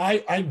 and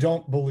I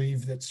don't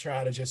believe that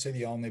strategists are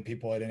the only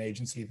people at an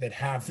agency that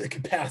have the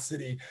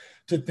capacity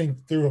to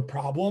think through a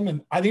problem.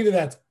 And I think that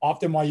that's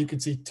often why you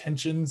could see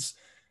tensions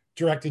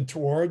directed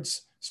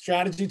towards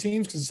strategy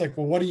teams, because it's like,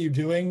 well, what are you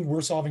doing?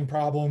 We're solving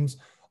problems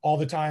all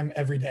the time,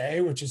 every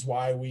day, which is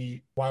why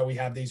we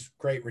have these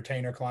great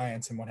retainer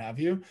clients and what have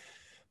you.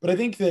 But I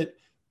think that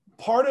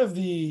part of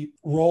the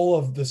role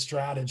of the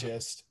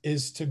strategist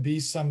is to be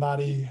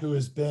somebody who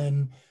has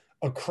been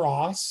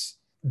across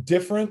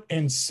different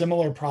and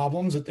similar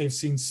problems that they've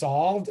seen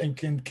solved and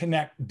can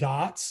connect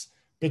dots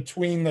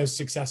between those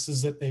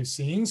successes that they've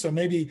seen. So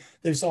maybe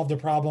they've solved a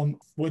problem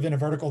within a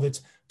vertical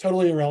that's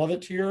totally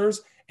irrelevant to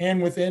yours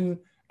and within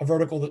a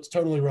vertical that's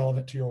totally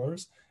relevant to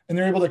yours. And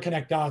they're able to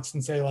connect dots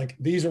and say, like,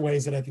 these are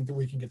ways that I think that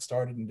we can get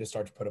started and just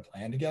start to put a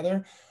plan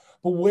together.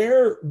 But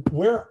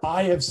where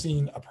I have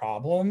seen a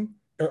problem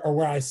or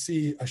where I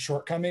see a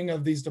shortcoming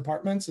of these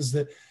departments is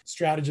that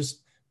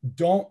strategists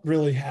don't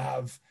really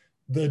have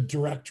the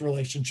direct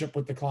relationship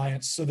with the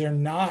clients. So they're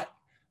not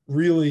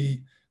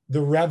really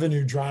the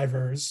revenue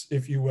drivers,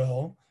 if you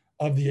will,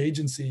 of the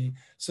agency.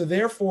 So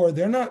therefore,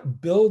 they're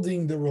not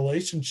building the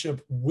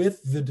relationship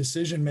with the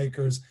decision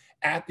makers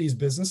at these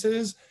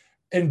businesses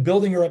and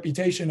building a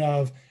reputation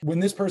of,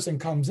 when this person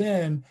comes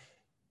in,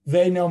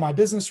 they know my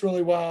business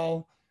really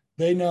well.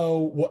 They know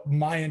what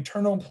my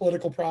internal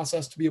political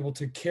process to be able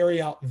to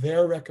carry out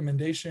their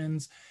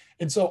recommendations.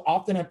 And so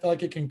often I feel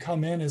like it can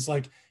come in as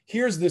like,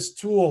 here's this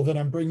tool that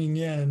I'm bringing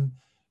in,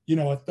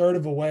 a third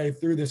of a way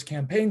through this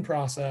campaign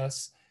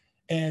process.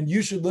 And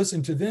you should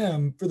listen to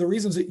them for the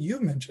reasons that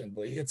you mentioned,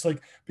 Lee. It's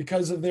like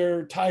because of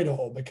their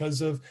title, because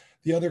of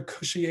the other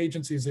cushy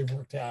agencies they've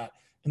worked at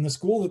and the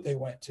school that they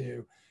went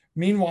to.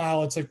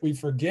 Meanwhile, it's like we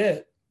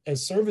forget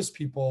as service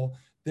people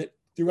that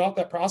throughout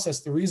that process,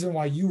 the reason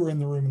why you were in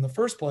the room in the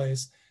first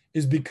place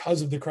is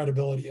because of the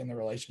credibility and the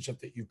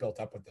relationship that you've built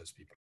up with those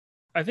people.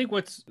 I think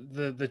what's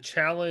the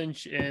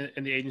challenge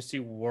in the agency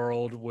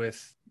world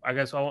with, I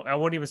guess I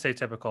won't even say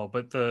typical,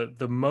 but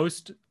the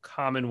most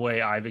common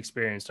way I've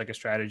experienced like a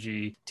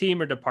strategy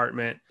team or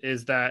department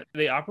is that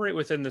they operate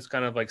within this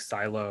kind of like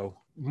silo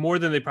more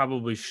than they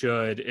probably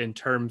should, in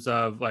terms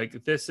of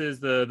like, this is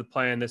the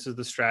plan, this is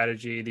the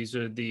strategy, these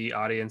are the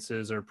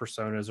audiences or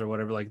personas or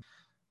whatever, like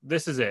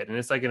this is it. And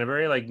it's like in a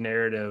very like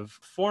narrative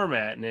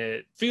format, and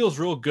it feels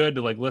real good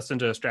to like listen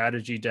to a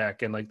strategy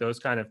deck and like those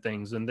kind of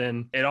things. And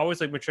then it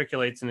always like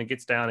matriculates and it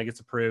gets down, it gets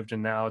approved.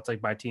 And now it's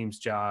like my team's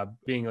job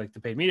being like the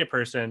paid media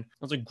person. I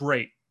was like,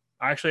 great,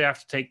 I actually have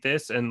to take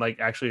this and like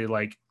actually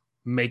like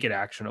make it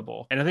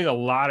actionable. And I think a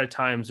lot of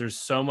times there's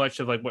so much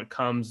of like what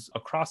comes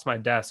across my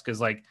desk is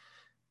like,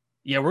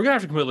 yeah, we're gonna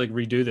have to completely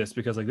redo this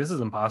because like this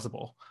is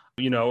impossible.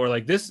 or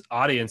like this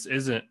audience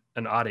isn't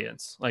an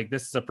audience. Like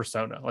this is a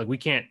persona. Like we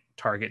can't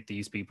target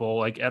these people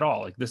like at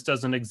all. Like this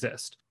doesn't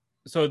exist.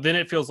 So then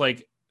it feels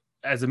like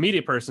as a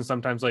media person,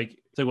 sometimes like,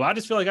 it's like, well, I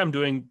just feel like I'm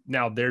doing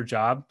now their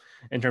job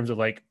in terms of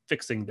like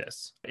fixing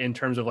this, in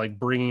terms of like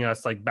bringing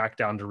us like back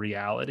down to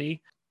reality.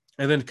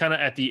 And then kind of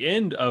at the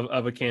end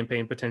of a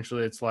campaign,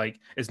 potentially, it's like,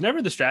 it's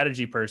never the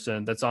strategy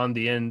person that's on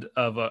the end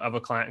of a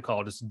client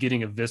call just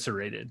getting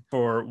eviscerated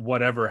for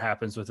whatever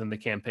happens within the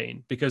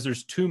campaign, because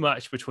there's too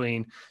much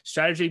between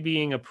strategy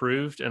being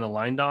approved and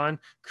aligned on,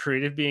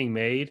 creative being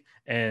made,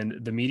 and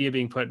the media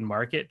being put in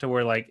market, to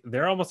where like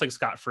they're almost like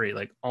scot-free,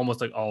 like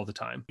almost like all the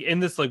time in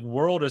this like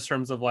world, in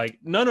terms of like,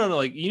 no,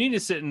 like you need to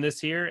sit in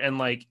this here. And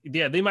like,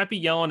 yeah, they might be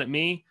yelling at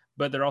me,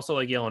 but they're also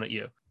like yelling at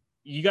you.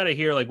 You got to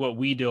hear like what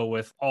we deal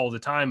with all the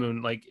time,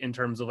 and like in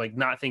terms of like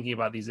not thinking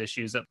about these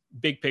issues, that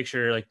big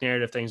picture like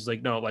narrative things,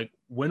 like no, like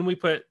when we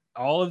put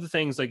all of the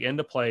things like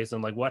into place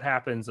and like what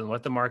happens and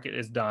what the market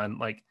is done,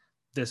 like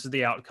this is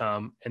the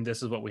outcome and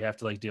this is what we have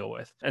to like deal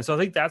with. And so I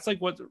think that's like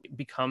what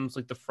becomes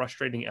like the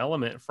frustrating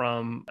element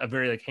from a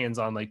very like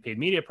hands-on like paid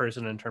media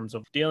person in terms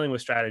of dealing with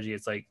strategy.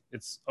 It's like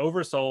it's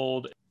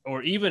oversold,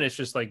 or even it's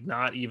just like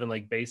not even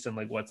like based on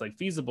like what's like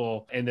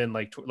feasible, and then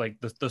like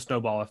the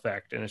snowball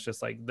effect, and it's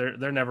just like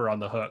they're never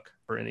on the hook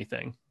for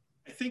anything.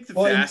 I think the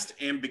vast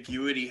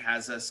ambiguity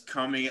has us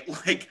coming at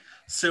like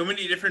so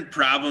many different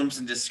problems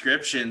and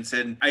descriptions.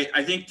 And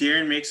I think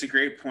Darren makes a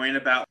great point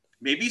about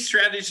maybe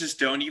strategists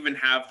don't even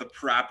have the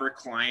proper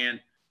client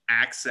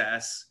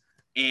access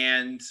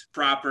and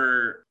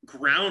proper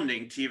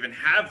grounding to even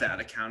have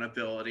that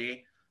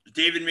accountability.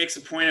 David makes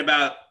a point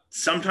about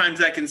sometimes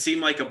that can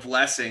seem like a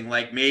blessing.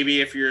 Like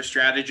maybe if you're a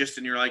strategist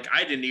and you're like,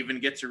 I didn't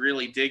even get to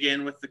really dig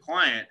in with the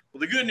client.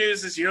 Well, the good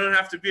news is you don't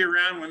have to be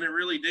around when they're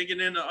really digging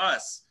into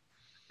us.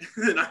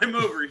 And I'm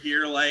over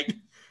here like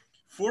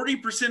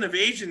 40% of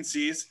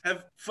agencies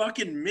have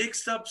fucking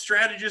mixed up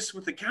strategists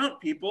with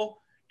account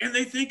people, and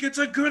they think it's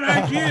a good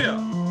idea.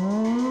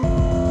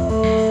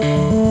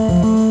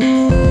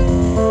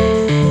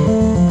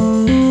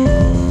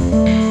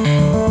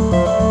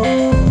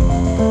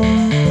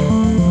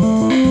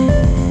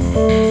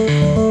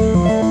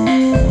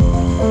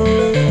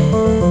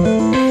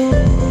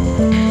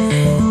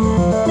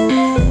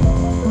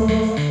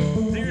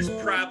 There's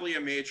probably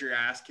a major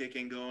ass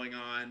kicking going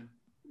on.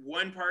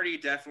 One party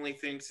definitely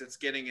thinks it's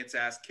getting its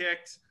ass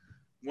kicked.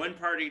 One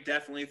party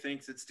definitely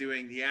thinks it's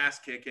doing the ass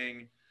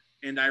kicking.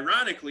 And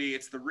ironically,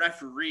 it's the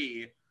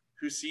referee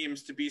who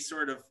seems to be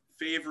sort of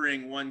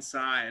favoring one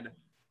side,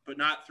 but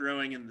not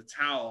throwing in the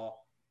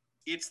towel.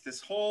 It's this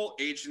whole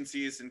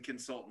agencies and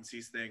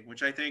consultancies thing,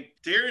 which I think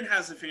Darren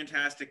has a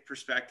fantastic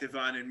perspective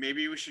on, and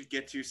maybe we should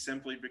get to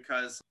simply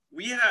because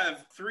we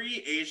have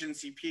 3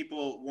 agency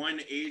people, 1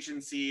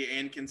 agency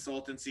and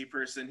consultancy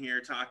person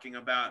here talking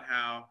about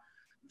how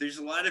there's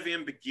a lot of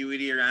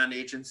ambiguity around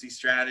agency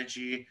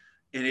strategy,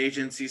 and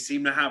agencies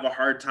seem to have a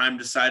hard time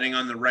deciding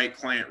on the right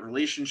client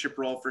relationship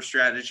role for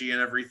strategy and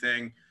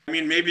everything. I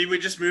mean, maybe we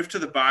just move to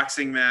the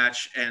boxing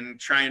match and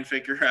try and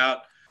figure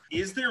out,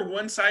 is there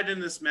one side in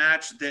this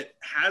match that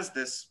has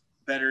this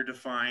better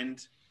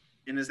defined?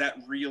 And is that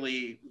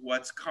really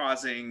what's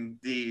causing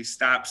the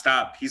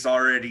stop, he's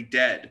already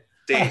dead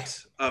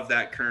state of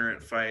that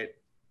current fight?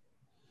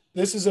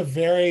 This is a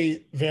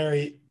very,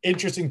 very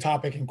interesting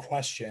topic and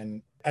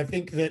question. I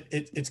think that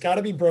it's got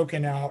to be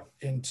broken out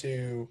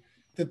into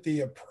that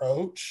the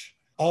approach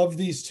of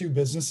these two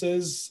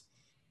businesses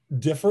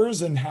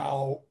differs in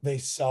how they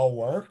sell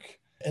work,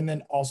 and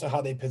then also how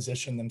they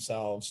position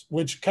themselves,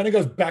 which kind of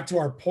goes back to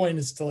our point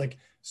as to like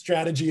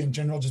strategy in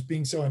general just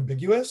being so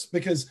ambiguous,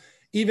 because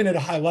even at a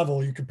high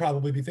level, you could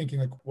probably be thinking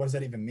like, what does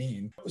that even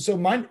mean? So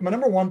my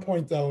number one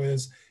point though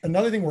is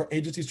another thing where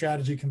agency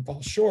strategy can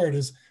fall short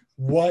is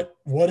what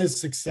is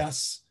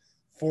success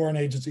for an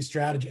agency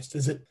strategist?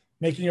 Is it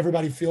making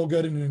everybody feel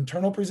good in an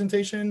internal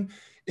presentation?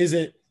 Is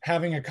it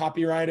having a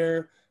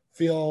copywriter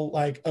feel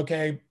like,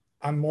 okay,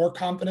 I'm more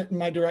confident in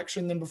my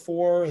direction than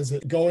before? Is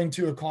it going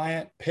to a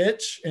client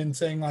pitch and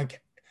saying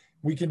like,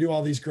 we can do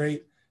all these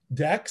great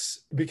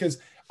decks? Because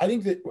I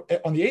think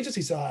that on the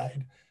agency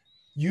side,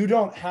 you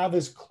don't have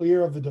as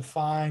clear of a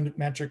defined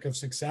metric of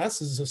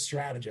success as a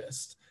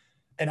strategist.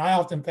 And I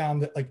often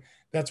found that like,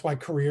 that's why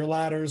career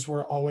ladders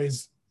were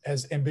always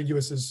as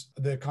ambiguous as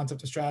the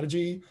concept of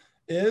strategy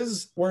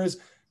is. Whereas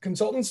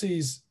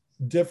consultancies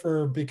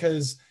differ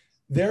because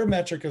their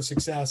metric of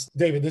success,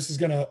 David, this is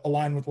going to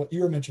align with what you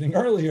were mentioning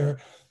earlier,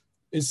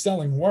 is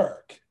selling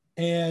work.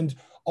 And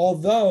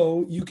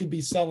although you could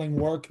be selling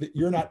work that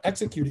you're not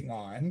executing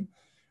on,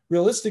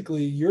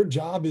 realistically, your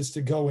job is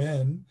to go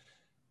in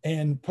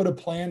and put a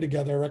plan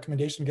together, a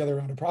recommendation together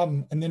around a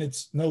problem, and then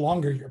it's no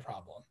longer your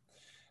problem.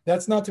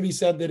 That's not to be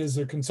said that as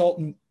a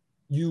consultant,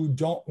 you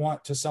don't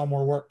want to sell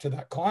more work to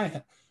that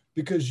client,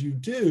 because you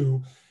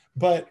do,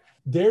 but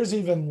there's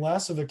even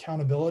less of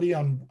accountability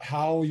on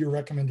how your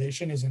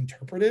recommendation is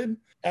interpreted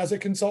as a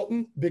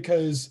consultant,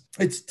 because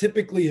it's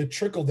typically a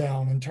trickle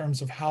down in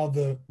terms of how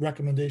the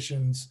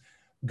recommendations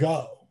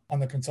go. on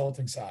the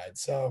consulting side.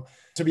 So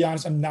to be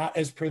honest, I'm not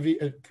as privy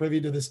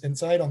to this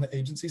insight on the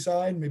agency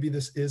side. Maybe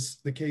this is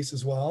the case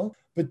as well.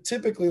 But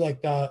typically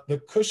like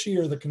the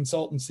cushier the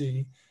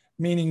consultancy,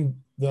 meaning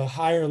the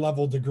higher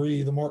level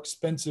degree, the more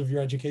expensive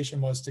your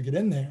education was to get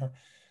in there,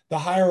 the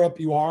higher up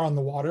you are on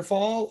the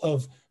waterfall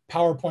of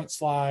PowerPoint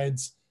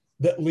slides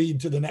that lead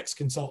to the next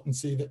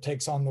consultancy that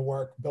takes on the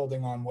work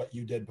building on what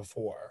you did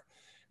before.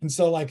 And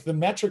so like the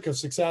metric of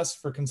success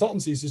for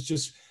consultancies is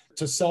just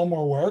to sell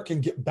more work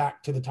and get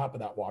back to the top of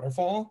that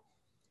waterfall.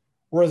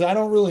 Whereas I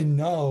don't really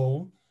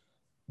know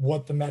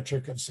what the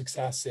metric of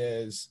success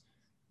is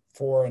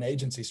for an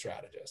agency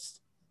strategist.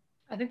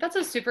 I think that's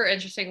a super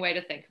interesting way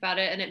to think about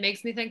it. And it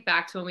makes me think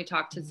back to when we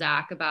talked to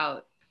Zach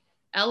about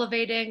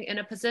elevating in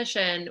a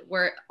position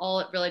where all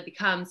it really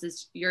becomes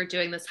is you're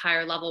doing this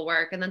higher level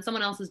work and then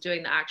someone else is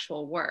doing the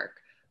actual work.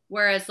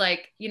 Whereas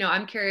like, you know,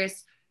 I'm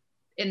curious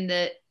in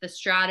the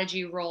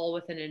strategy role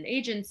within an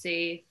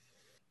agency,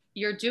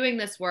 you're doing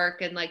this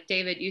work. And like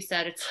David, you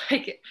said, it's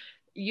like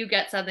you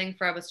get something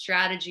from a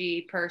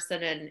strategy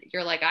person and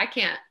you're like,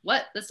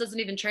 this doesn't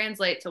even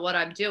translate to what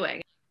I'm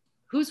doing.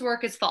 Whose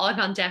work is falling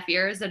on deaf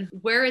ears and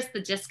where is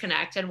the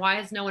disconnect and why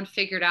has no one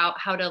figured out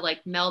how to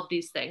like meld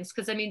these things?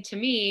 Because I mean, to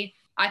me,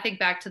 I think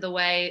back to the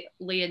way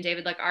Lee and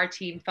David, like our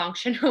team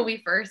functioned when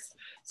we first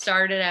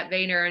started at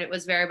Vayner, and it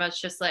was very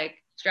much just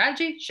like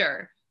strategy,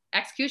 sure.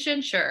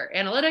 Execution, sure.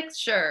 Analytics,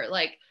 sure.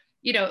 Like,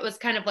 you know, it was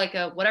kind of like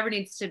a whatever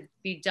needs to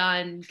be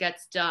done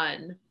gets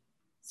done.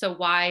 So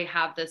why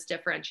have this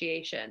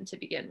differentiation to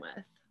begin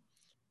with?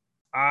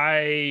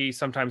 I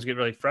sometimes get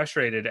really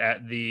frustrated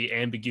at the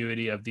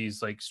ambiguity of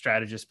these like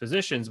strategist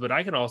positions, but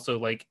I can also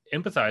like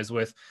empathize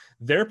with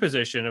their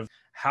position of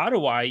how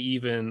do I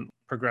even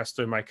progress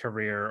through my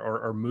career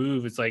or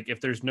move? It's like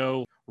if there's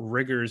no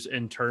rigors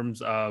in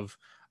terms of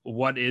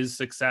what is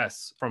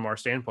success from our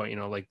standpoint, you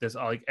know, like this,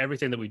 like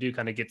everything that we do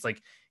kind of gets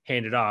like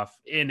handed off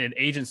in an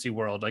agency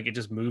world, like it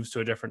just moves to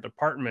a different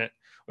department,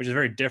 which is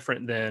very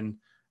different than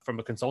from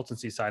a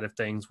consultancy side of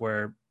things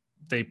where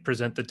they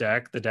present the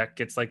deck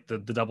gets like the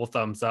double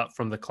thumbs up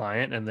from the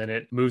client and then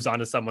it moves on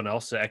to someone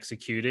else to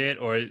execute it,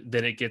 or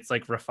then it gets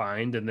like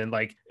refined. And then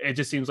like, it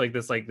just seems like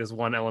this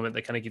one element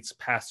that kind of gets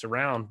passed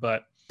around,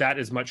 but that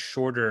is much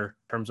shorter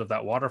in terms of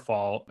that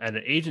waterfall. At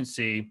an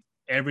agency,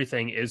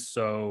 everything is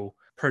so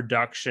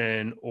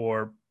production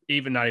or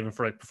even not even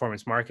for like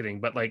performance marketing,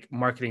 but like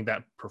marketing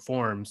that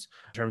performs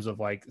in terms of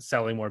like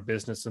selling more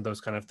business and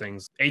those kind of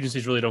things.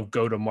 Agencies really don't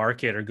go to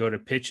market or go to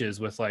pitches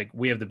with like,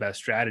 we have the best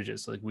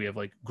strategists, like we have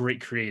like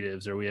great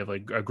creatives or we have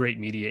like a great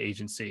media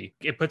agency.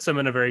 It puts them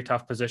in a very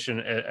tough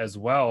position as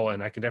well.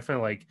 And I can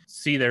definitely like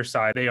see their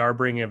side. They are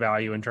bringing a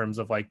value in terms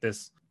of like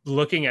this,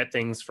 looking at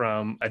things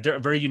from a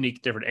very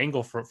unique, different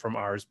angle from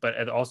ours,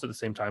 but also at the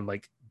same time,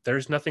 like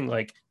there's nothing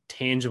like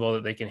tangible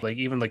that they can like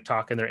even like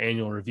talk in their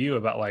annual review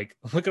about like,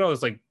 look at all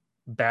this like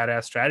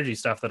badass strategy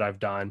stuff that I've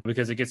done,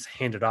 because it gets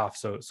handed off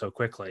so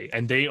quickly.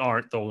 And they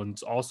aren't the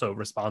ones also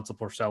responsible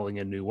for selling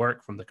in new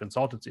work from the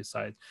consultancy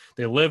side.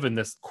 They live in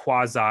this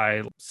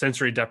quasi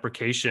sensory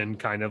deprecation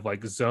kind of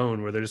like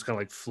zone where they're just kind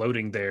of like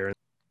floating there.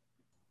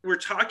 We're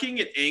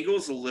talking at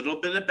angles a little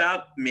bit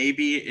about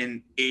maybe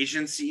an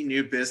agency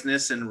new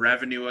business and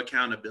revenue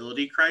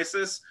accountability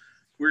crisis,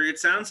 where it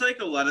sounds like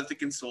a lot of the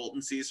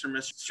consultancies from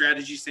a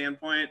strategy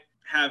standpoint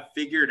have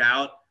figured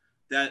out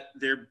that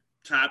their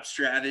top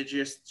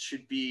strategists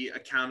should be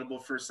accountable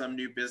for some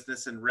new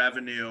business and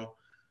revenue,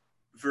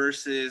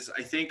 versus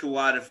I think a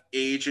lot of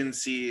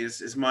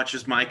agencies, as much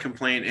as my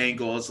complaint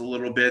angle is a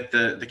little bit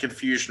the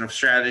confusion of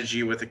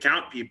strategy with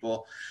account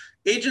people,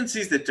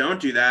 agencies that don't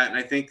do that, and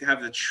I think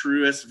have the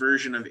truest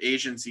version of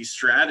agency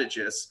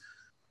strategists,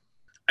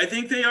 I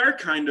think they are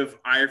kind of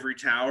ivory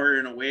tower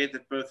in a way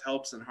that both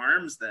helps and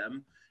harms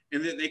them,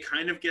 and that they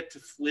kind of get to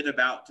flit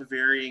about to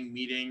varying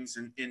meetings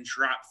and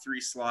drop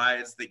 3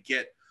 slides that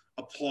get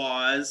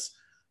applause,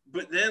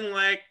 but then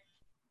like,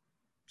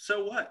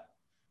 so what?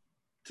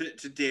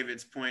 To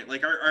David's point,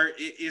 like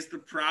is the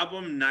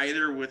problem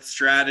neither with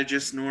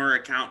strategists nor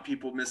account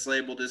people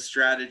mislabeled as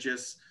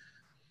strategists?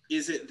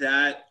 Is it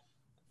that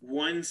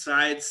one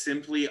side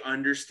simply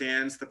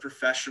understands the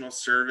professional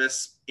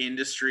service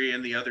industry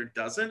and the other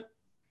doesn't?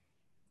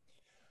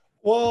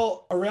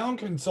 Well, around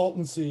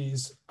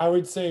consultancies, I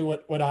would say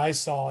what I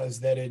saw is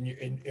that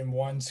in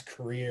one's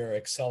career,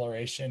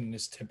 acceleration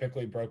is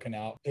typically broken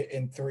out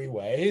in 3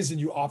 ways, and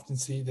you often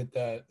see that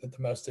the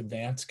most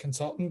advanced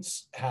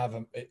consultants have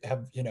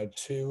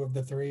 2 of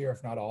the 3, or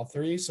if not all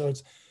 3. So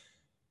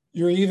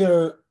you're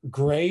either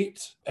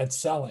great at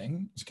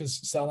selling,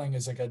 because selling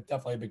is like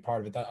definitely a big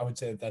part of it. That I would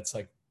say that's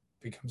like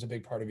becomes a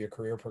big part of your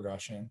career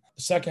progression.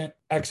 Second,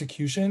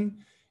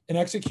 execution. In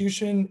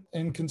execution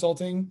in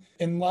consulting,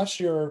 unless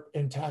you're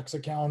in tax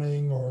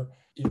accounting or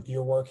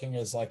you're working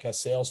as like a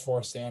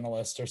Salesforce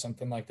analyst or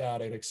something like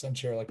that at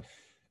Accenture, like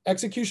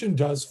execution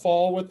does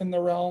fall within the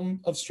realm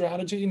of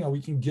strategy. You know,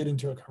 we can get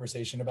into a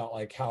conversation about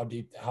like how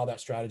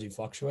that strategy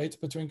fluctuates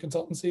between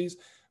consultancies,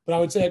 but I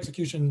would say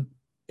execution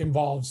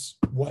involves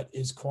what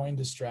is coined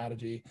as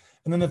strategy.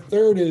 And then the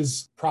third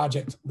is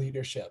project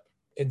leadership.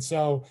 And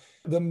so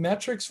the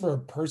metrics for a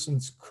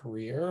person's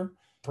career,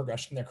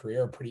 progression in their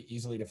career, are pretty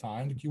easily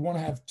defined. You want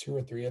to have 2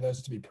 or 3 of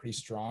those to be pretty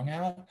strong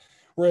at.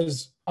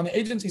 Whereas on the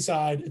agency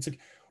side, it's like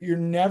you're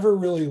never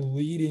really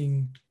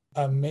leading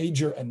a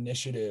major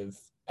initiative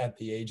at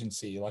the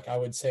agency. Like I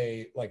would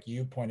say, like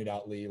you pointed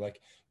out, Lee,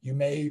 like you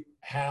may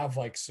have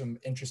like some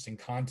interesting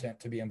content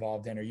to be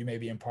involved in, or you may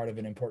be in part of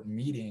an important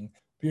meeting,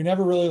 but you're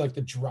never really like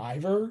the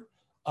driver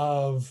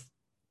of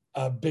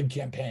a big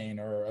campaign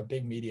or a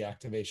big media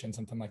activation,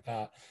 something like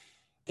that.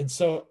 And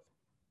so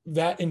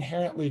that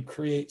inherently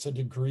creates a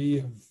degree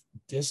of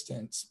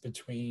distance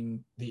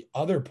between the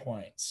other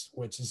points,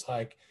 which is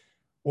like,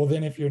 well,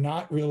 then if you're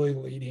not really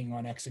leading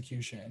on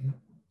execution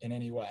in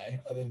any way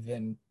other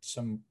than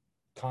some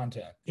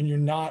content, and you're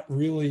not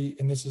really,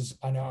 and this is,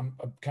 I know I'm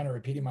kind of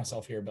repeating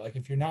myself here, but like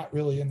if you're not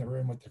really in the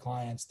room with the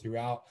clients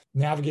throughout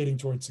navigating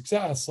towards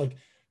success, like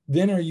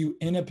then are you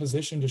in a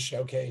position to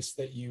showcase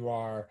that you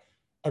are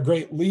a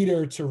great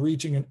leader to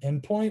reaching an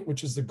endpoint,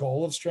 which is the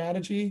goal of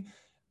strategy,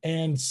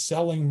 and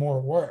selling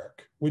more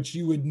work, which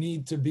you would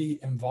need to be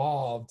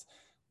involved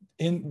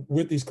in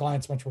with these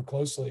clients much more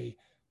closely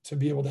to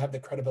be able to have the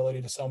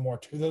credibility to sell more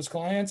to those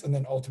clients, and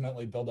then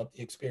ultimately build up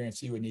the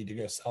experience you would need to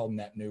go sell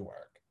net new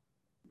work.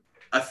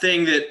 A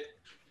thing that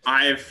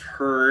I've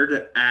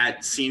heard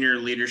at senior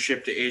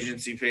leadership to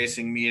agency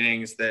facing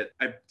meetings that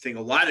I think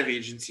a lot of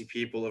agency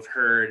people have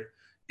heard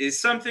is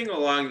something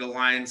along the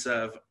lines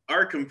of,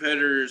 our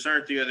competitors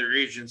aren't the other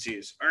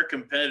agencies, our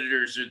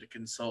competitors are the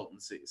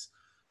consultancies.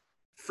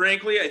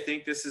 Frankly, I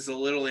think this is a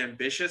little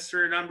ambitious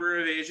for a number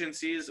of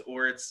agencies,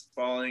 or it's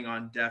falling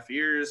on deaf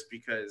ears,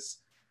 because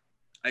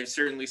I've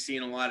certainly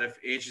seen a lot of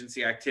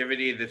agency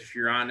activity that if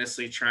you're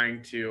honestly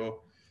trying to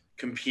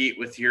compete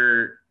with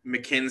your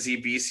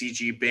McKinsey,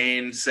 BCG,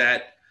 Bain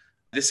set,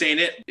 this ain't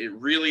it. It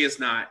really is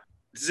not.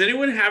 Does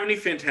anyone have any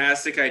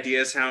fantastic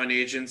ideas how an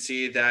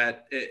agency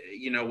that,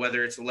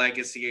 whether it's a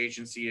legacy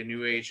agency, a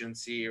new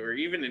agency, or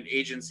even an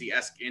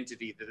agency-esque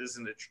entity that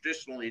isn't a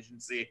traditional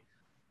agency,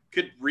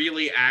 could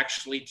really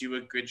actually do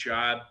a good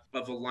job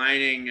of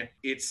aligning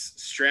its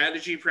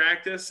strategy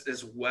practice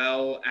as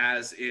well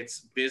as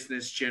its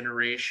business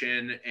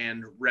generation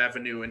and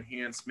revenue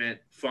enhancement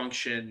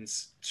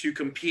functions to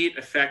compete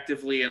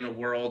effectively in a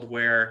world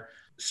where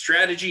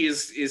strategy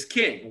is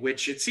king,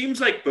 which it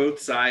seems like both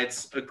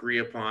sides agree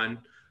upon.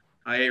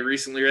 I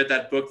recently read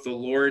that book, The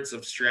Lords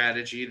of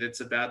Strategy,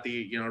 that's about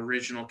the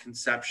original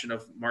conception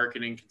of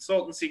marketing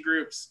consultancy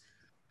groups.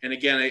 And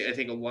again, I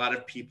think a lot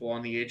of people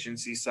on the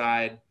agency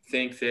side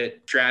think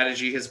that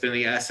strategy has been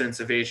the essence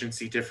of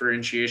agency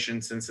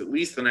differentiation since at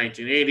least the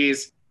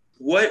 1980s.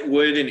 What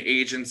would an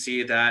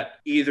agency that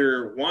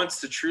either wants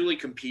to truly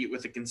compete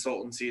with the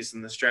consultancies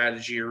in the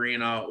strategy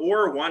arena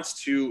or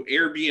wants to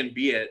Airbnb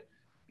it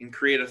and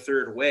create a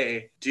third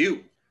way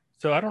do?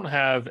 So I don't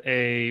have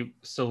a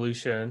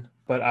solution,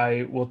 but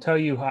I will tell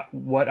you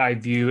what I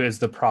view as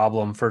the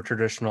problem for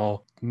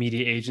traditional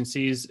media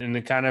agencies. And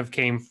it kind of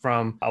came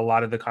from a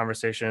lot of the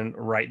conversation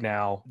right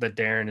now that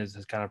Darren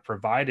has kind of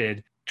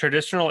provided.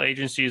 Traditional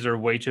agencies are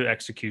way too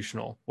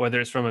executional, whether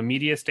it's from a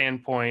media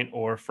standpoint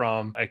or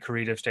from a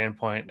creative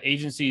standpoint.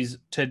 Agencies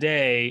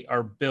today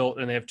are built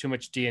and they have too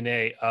much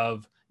DNA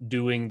of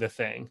doing the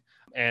thing.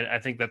 And I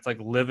think that's like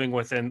living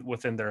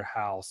within their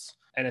house.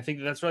 And I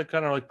think that's really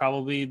kind of like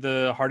probably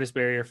the hardest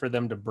barrier for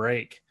them to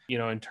break,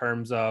 in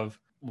terms of,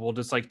 we'll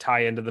just like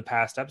tie into the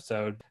past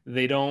episode.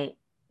 They don't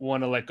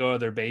want to let go of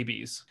their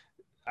babies.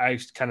 I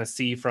kind of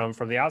see from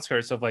the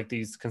outskirts of like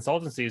these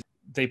consultancies,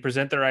 they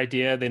present their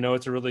idea. They know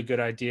it's a really good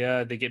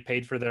idea. They get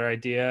paid for their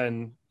idea.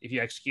 And if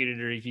you execute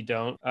it or if you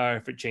don't,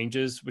 if it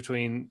changes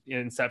between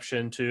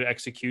inception to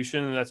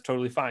execution, that's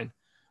totally fine.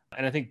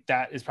 And I think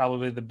that is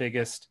probably the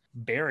biggest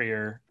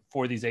barrier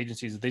for these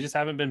agencies. They just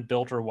haven't been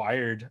built or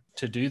wired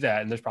to do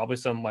that. And there's probably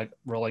some like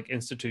real like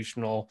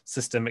institutional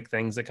systemic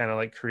things that kind of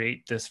like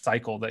create this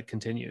cycle that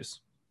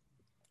continues.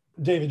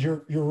 David,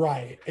 you're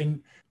right.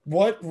 And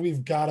what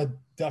we've got to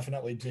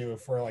definitely do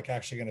if we're like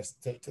actually going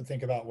to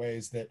think about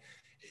ways that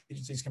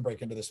agencies can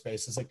break into the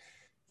space is like,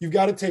 you've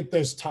got to take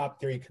those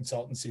top 3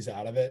 consultancies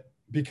out of it,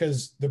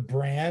 because the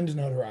brand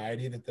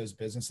notoriety that those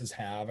businesses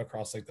have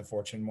across like the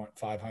Fortune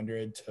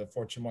 500 to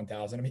Fortune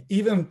 1000, I mean,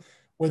 even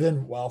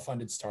within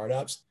well-funded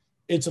startups,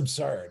 it's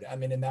absurd. I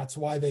mean, and that's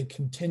why they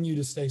continue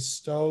to stay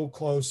so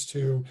close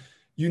to,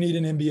 you need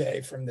an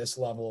MBA from this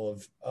level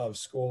of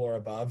school or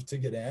above to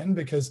get in,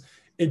 because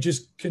it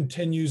just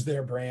continues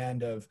their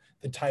brand of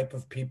the type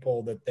of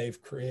people that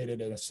they've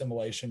created an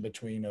assimilation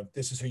between of,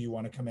 this is who you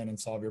want to come in and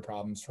solve your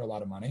problems for a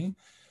lot of money.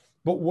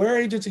 But where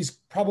agencies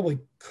probably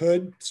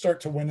could start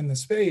to win in the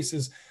space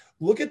is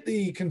look at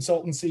the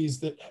consultancies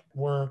that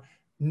were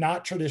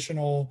not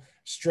traditional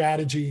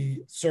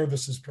strategy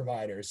services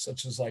providers,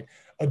 such as like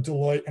a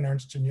Deloitte and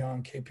Ernst &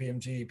 Young,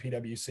 KPMG,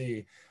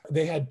 PwC.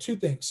 They had 2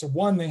 things. So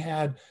one, they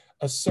had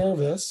a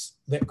service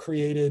that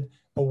created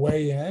a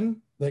way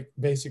in, like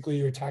basically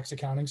your tax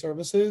accounting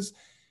services.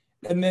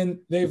 And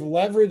then they've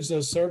leveraged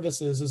those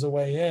services as a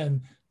way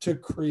in to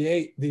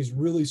create these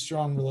really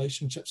strong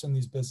relationships in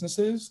these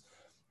businesses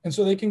And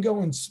so they can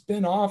go and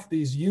spin off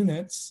these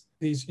units,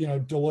 these,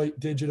 Deloitte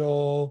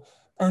Digital,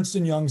 Ernst &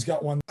 Young's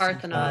got one.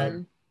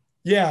 Parthenon.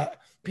 Yeah,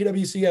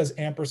 PwC has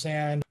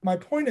Ampersand. My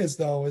point is,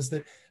 though, is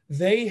that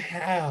they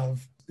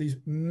have these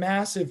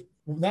massive,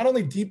 not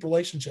only deep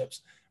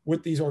relationships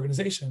with these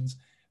organizations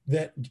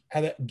that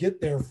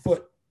get their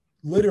foot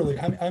literally,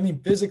 I mean,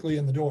 physically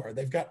in the door.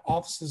 They've got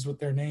offices with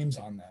their names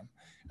on them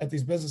at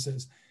these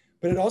businesses,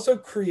 but it also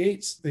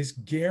creates this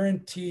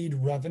guaranteed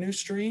revenue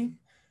stream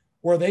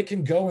where they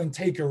can go and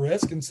take a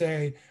risk and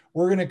say,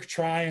 we're going to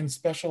try and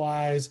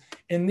specialize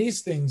in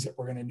these things that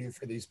we're going to do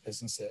for these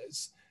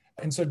businesses.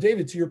 And so,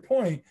 David, to your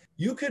point,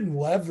 you can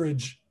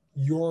leverage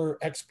your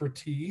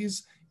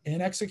expertise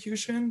in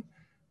execution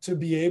to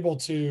be able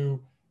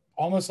to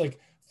almost like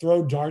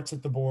throw darts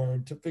at the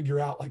board to figure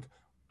out like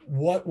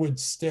what would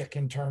stick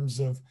in terms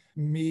of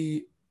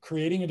me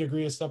creating a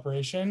degree of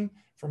separation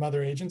from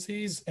other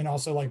agencies and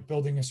also like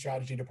building a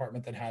strategy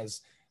department that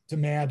has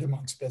demand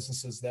amongst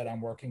businesses that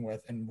I'm working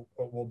with and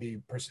will be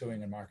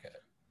pursuing in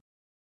market.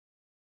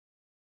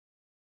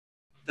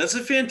 That's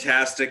a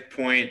fantastic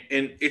point,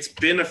 and it's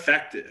been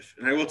effective.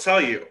 And I will tell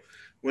you,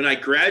 when I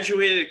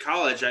graduated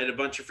college, I had a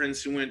bunch of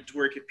friends who went to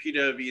work at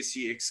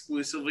PwC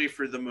exclusively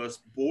for the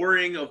most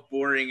boring of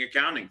boring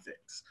accounting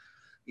things.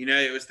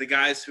 It was the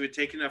guys who had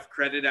taken enough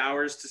credit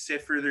hours to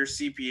sit for their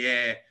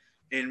CPA,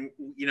 and,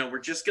 we're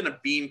just going to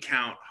bean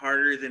count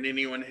harder than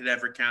anyone had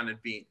ever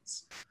counted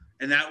beans.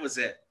 And that was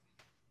it.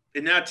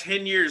 And now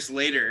 10 years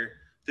later,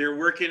 they're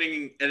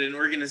working at an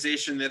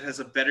organization that has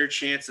a better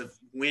chance of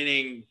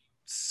winning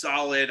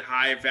solid,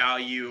 high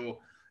value,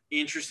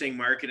 interesting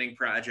marketing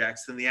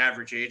projects than the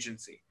average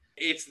agency.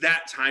 It's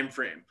that time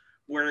frame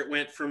where it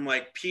went from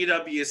like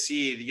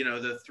PwC,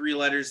 the 3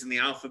 letters in the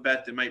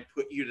alphabet that might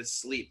put you to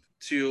sleep,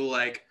 to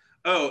like,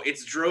 oh,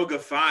 it's Droga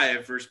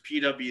 5 versus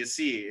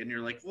PwC. And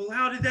you're like, well,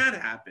 how did that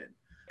happen?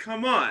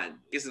 Come on.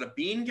 Is it a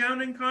bean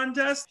counting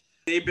contest?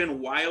 They've been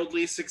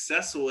wildly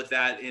successful with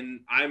that.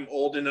 And I'm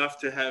old enough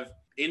to have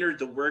entered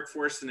the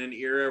workforce in an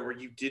era where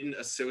you didn't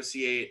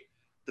associate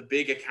the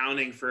big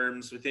accounting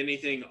firms with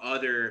anything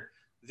other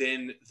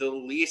than the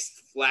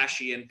least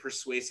flashy and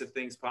persuasive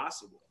things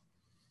possible.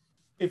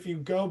 If you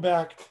go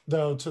back,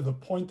 though, to the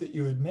point that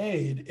you had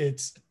made,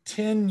 it's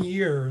 10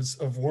 years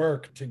of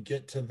work to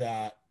get to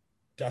that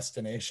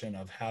destination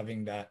of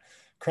having that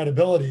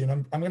credibility. And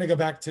I'm going to go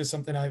back to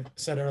something I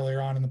said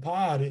earlier on in the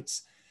pod.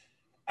 It's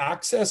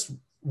access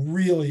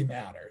really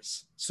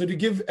matters. So to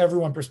give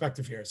everyone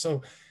perspective here.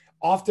 So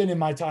often in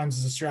my times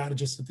as a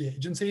strategist at the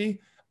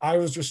agency, I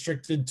was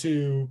restricted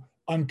to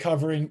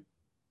uncovering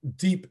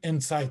deep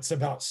insights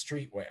about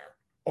streetwear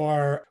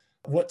or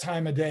what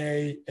time of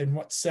day and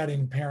what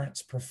setting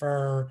parents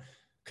prefer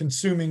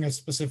consuming a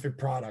specific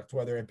product,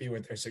 whether it be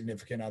with their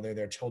significant other,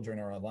 their children,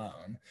 or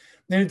alone.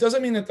 And it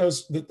doesn't mean that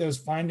those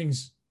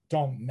findings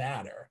don't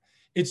matter.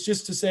 It's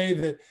just to say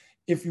that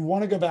if you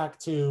want to go back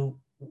to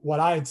what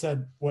I had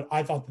said, what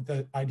I thought that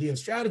the idea of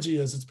strategy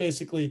is, it's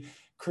basically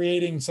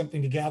creating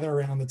something to gather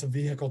around that's a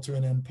vehicle to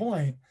an end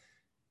point.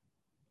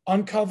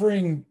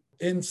 Uncovering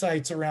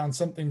insights around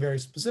something very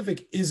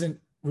specific isn't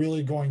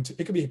really going to,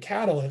 it could be a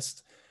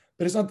catalyst,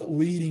 but it's not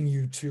leading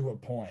you to a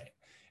point.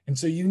 And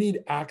so you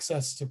need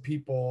access to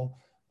people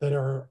that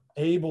are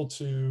able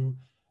to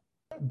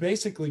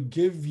basically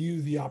give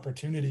you the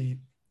opportunity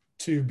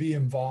to be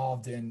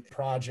involved in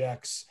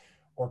projects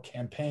or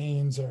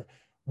campaigns or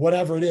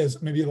whatever it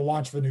is, maybe the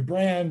launch of a new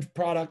brand,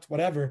 product,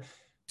 whatever,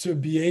 to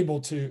be able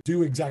to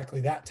do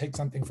exactly that, take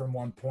something from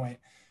one point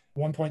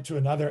to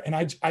another. And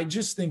I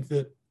just think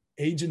that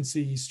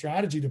agency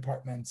strategy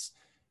departments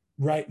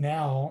right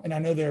now, and I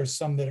know there are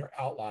some that are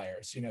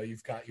outliers,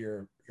 you've got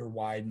your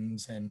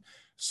Widens and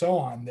so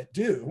on that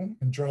do,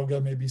 and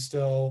Droga maybe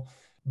still,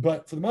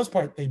 but for the most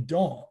part, they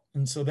don't.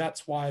 And so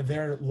that's why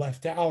they're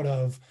left out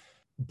of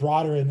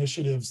broader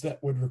initiatives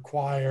that would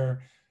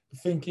require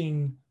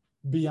thinking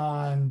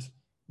beyond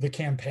the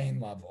campaign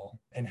level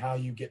and how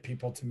you get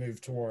people to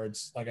move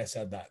towards, like I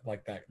said,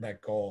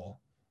 that goal.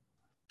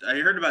 I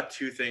heard about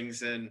 2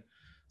 things and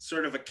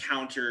sort of a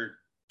counter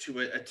to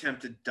an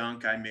attempted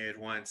dunk I made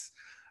once.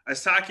 I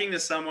was talking to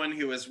someone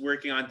who was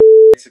working on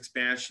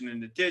expansion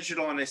into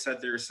digital, and I said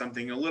there was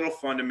something a little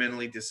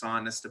fundamentally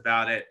dishonest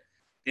about it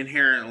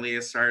inherently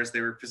as far as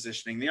they were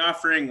positioning the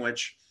offering,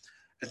 which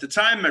at the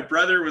time my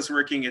brother was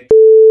working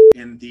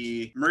in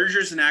the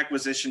mergers and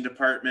acquisition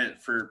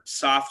department for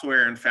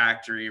software and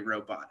factory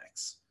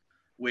robotics,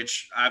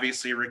 which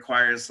obviously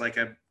requires like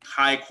a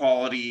high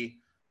quality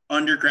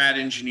undergrad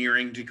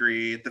engineering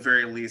degree at the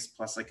very least,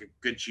 plus like a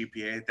good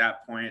GPA at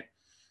that point.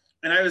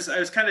 And I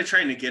was kind of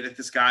trying to get at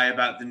this guy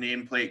about the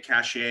nameplate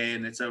cache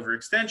and its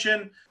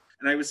overextension.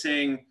 And I was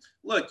saying,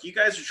 look, you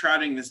guys are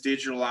trotting this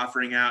digital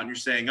offering out and you're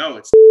saying, oh,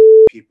 it's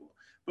people.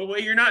 But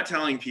what you're not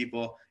telling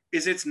people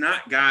is it's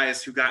not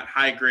guys who got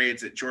high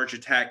grades at Georgia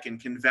Tech and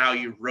can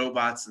value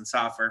robots and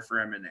software for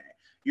M&A.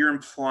 You're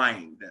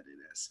implying that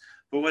it is.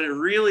 But what it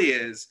really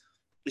is,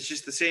 it's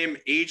just the same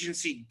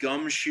agency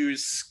gumshoes,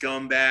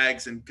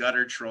 scumbags, and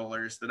gutter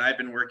trollers that I've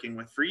been working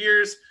with for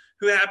years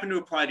who happen to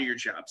apply to your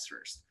jobs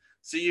first.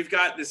 So you've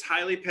got this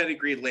highly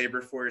pedigreed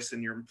labor force,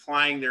 and you're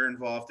implying they're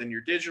involved in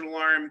your digital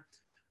arm.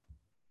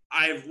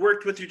 I've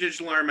worked with your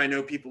digital arm. I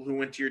know people who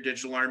went to your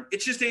digital arm.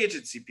 It's just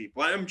agency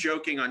people. I'm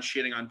joking on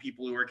shitting on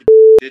people who work at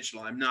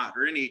digital. I'm not,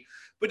 or any,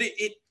 but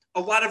a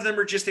lot of them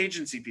are just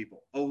agency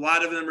people. A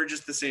lot of them are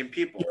just the same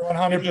people. You're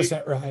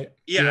 100% right.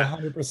 Yeah.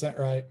 You're 100%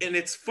 right. And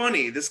it's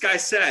funny. This guy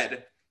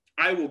said,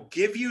 I will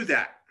give you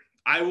that.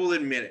 I will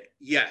admit it.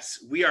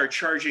 Yes, we are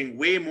charging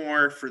way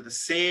more for the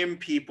same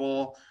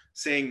people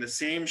saying the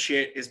same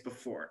shit as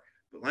before.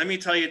 But let me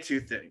tell you two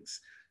things.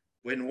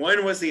 When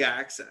one was the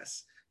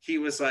access, he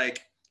was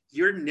like,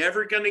 you're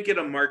never going to get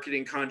a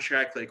marketing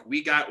contract like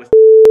we got with,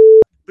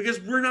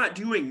 because we're not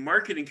doing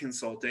marketing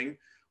consulting.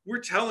 We're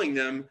telling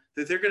them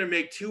that they're going to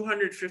make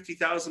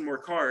 250,000 more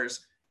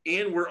cars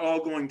and we're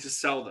all going to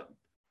sell them.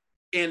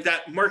 And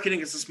that marketing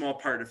is a small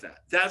part of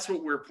that. That's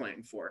what we're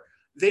playing for.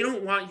 They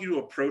don't want you to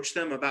approach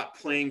them about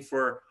playing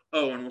for,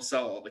 oh, and we'll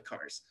sell all the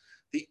cars.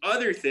 The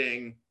other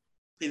thing,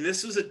 and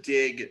this was a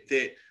dig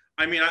that,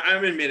 I mean,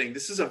 I'm admitting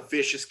this is a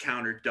vicious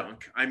counter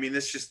dunk. I mean,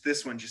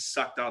 this one just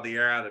sucked all the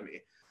air out of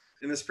me.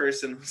 And this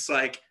person was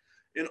like,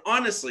 and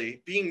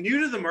honestly, being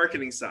new to the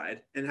marketing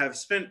side and have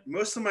spent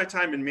most of my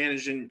time in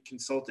managing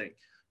consulting,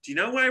 do you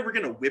know why we're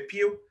going to whip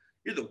you?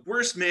 You're the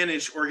worst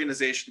managed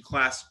organization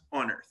class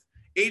on earth.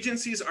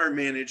 Agencies are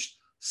managed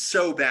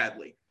so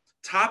badly,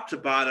 top to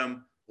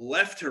bottom,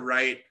 left to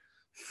right.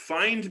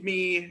 Find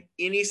me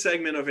any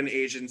segment of an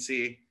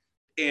agency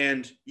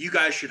and you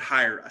guys should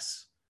hire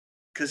us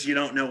because you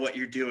don't know what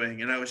you're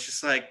doing. And I was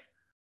just like,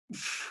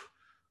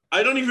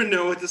 I don't even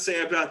know what to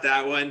say about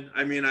that one.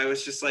 I mean, I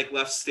was just like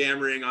left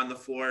stammering on the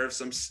floor of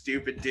some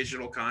stupid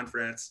digital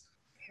conference.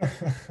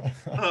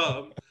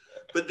 But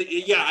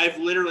I've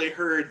literally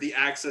heard the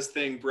access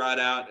thing brought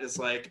out as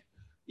like,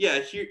 yeah,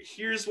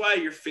 here's why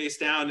you're face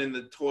down in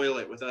the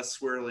toilet with us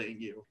swirling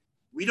you.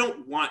 We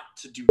don't want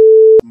to do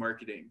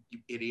marketing, you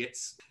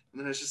idiots. And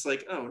then I was just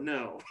like, oh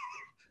no.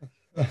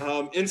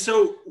 And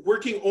so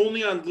working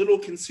only on little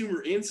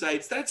consumer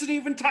insights, that's an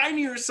even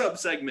tinier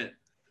subsegment.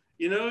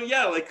 You know,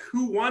 yeah, like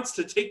who wants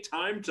to take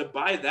time to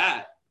buy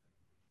that?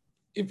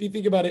 If you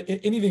think about it,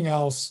 anything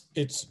else,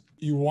 it's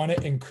you want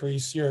to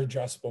increase your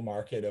addressable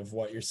market of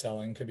what you're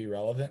selling could be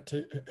relevant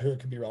to, who it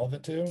could be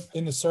relevant to.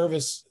 In the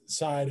service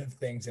side of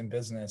things in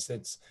business,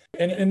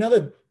 and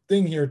another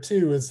thing here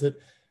too is that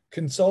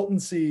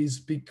consultancies,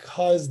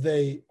 because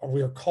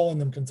we are calling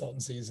them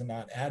consultancies and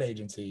not ad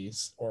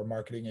agencies or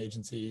marketing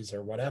agencies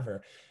or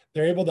whatever,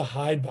 they're able to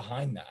hide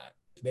behind that.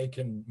 They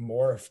can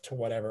morph to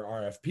whatever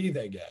RFP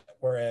they get.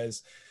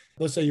 Whereas,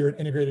 let's say you're an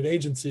integrated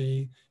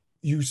agency,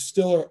 you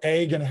still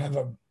are going to have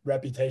a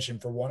reputation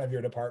for one of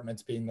your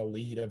departments being the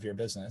lead of your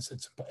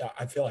business.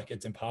 I feel like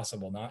it's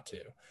impossible not to.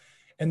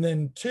 And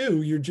then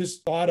two, you're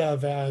just thought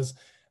of as,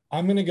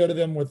 I'm going to go to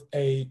them with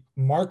a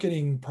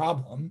marketing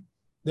problem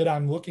that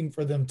I'm looking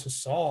for them to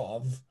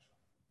solve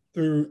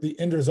through the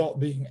end result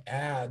being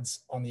ads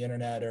on the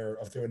internet or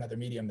through another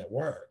medium that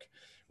work.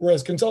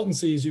 Whereas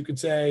consultancies, you could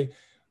say,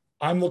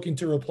 I'm looking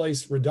to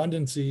replace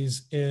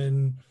redundancies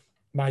in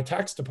my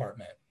tax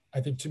department. I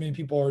think too many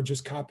people are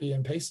just copy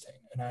and pasting,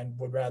 and I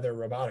would rather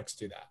robotics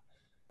do that.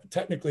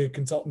 Technically, a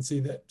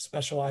consultancy that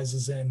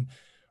specializes in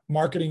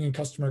marketing and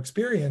customer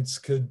experience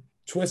could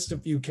twist a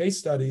few case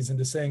studies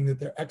into saying that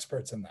they're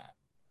experts in that.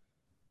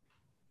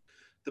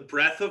 The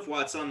breadth of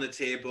what's on the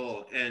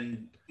table,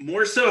 and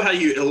more so how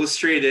you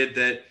illustrated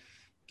that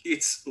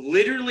it's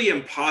literally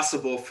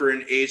impossible for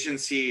an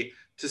agency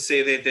to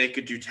say that they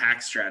could do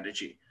tax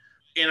strategy.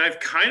 And I've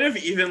kind of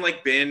even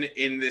like been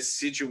in this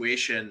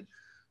situation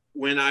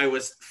when I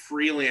was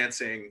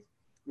freelancing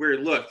where,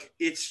 look,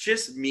 it's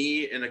just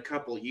me and a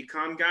couple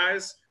e-com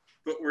guys,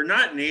 but we're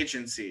not an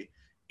agency.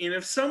 And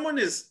if someone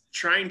is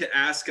trying to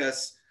ask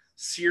us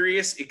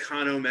serious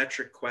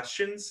econometric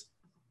questions,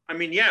 I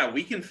mean, yeah,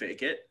 we can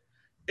fake it.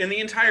 And the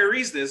entire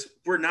reason is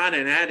we're not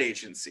an ad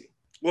agency.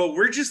 Well,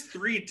 we're just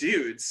three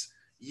dudes.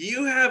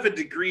 You have a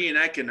degree in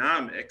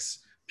economics.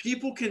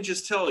 People can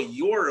just tell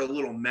you're a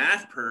little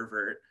math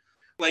pervert.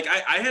 Like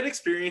I had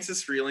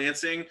experiences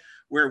freelancing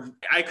where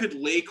I could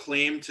lay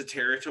claim to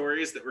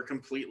territories that were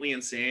completely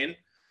insane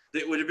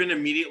that would have been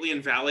immediately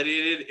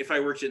invalidated if I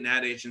worked at an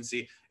ad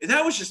agency. And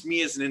that was just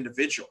me as an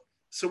individual.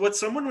 So what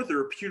someone with a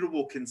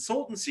reputable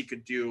consultancy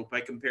could do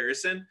by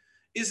comparison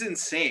is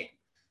insane.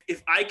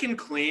 If I can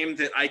claim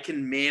that I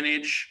can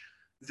manage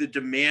the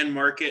demand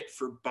market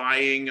for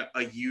buying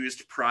a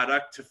used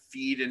product to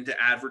feed into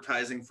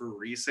advertising for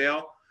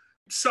resale,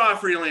 saw a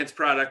freelance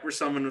product where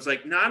someone was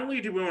like, not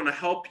only do we want to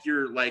help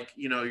your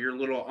your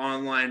little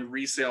online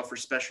resale for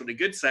specialty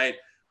goods site,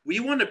 we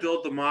want to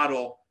build the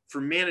model for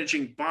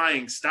managing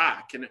buying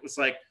stock. And it was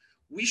like,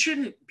 we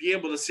shouldn't be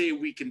able to say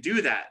we can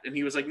do that. And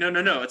he was like,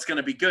 no, it's going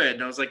to be good.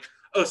 And I was like,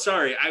 oh,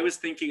 sorry. I was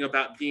thinking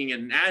about being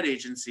an ad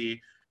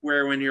agency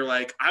where when you're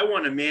like, I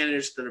want to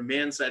manage the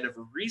demand side of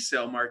a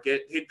resale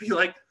market, he'd be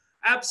like,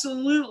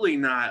 absolutely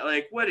not.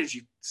 Like, what did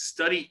you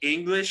study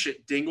English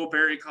at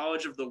Dingleberry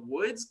College of the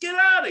Woods? Get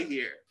out of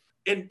here.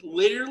 And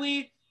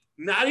literally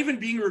not even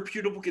being a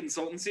reputable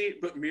consultancy,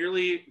 but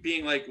merely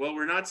being like, well,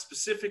 we're not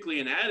specifically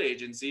an ad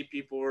agency.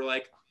 People were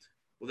like,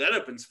 well, that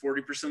opens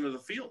 40% of the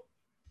field.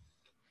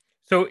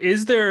 So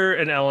is there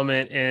an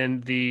element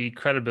in the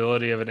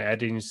credibility of an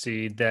ad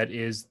agency that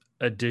is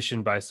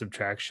addition by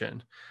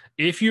subtraction?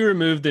 If you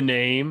remove the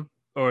name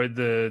or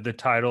the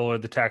title or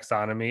the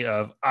taxonomy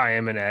of I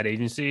am an ad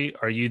agency,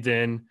 are you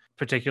then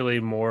particularly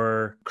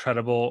more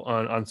credible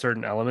on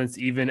certain elements,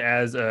 even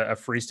as a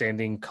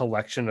freestanding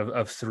collection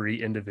of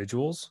three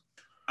individuals?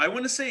 I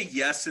want to say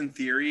yes in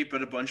theory,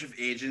 but a bunch of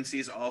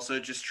agencies also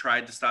just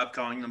tried to stop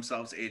calling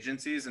themselves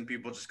agencies and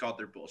people just called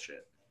their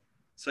bullshit.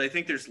 So I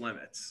think there's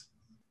limits.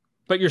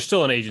 But you're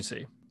still an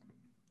agency.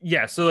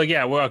 Yeah. So like,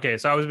 yeah, well, okay.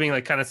 So I was being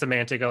like kind of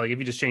semantic, like if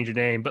you just change your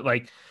name, but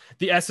like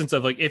the essence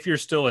of like, if you're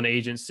still an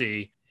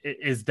agency,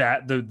 is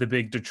that the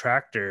big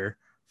detractor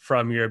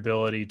from your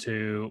ability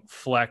to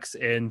flex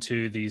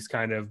into these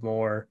kind of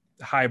more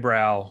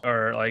highbrow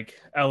or like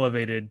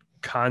elevated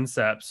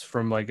concepts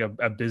from like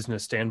a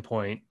business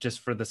standpoint, just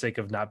for the sake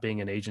of not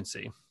being an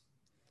agency?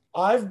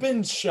 I've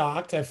been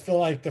shocked. I feel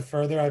like the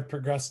further I've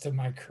progressed in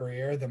my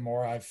career, the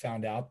more I've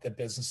found out that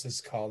businesses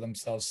call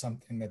themselves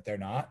something that they're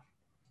not.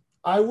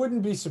 I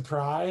wouldn't be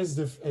surprised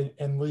if,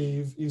 and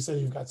leave, you say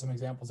you've got some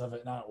examples of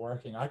it not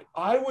working.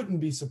 I wouldn't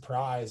be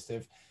surprised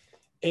if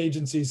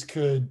agencies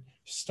could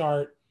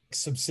start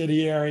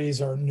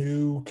subsidiaries or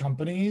new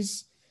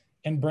companies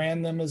and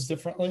brand them as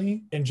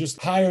differently and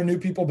just hire new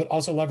people, but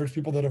also leverage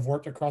people that have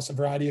worked across a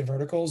variety of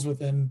verticals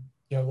within,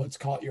 let's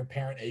call it your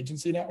parent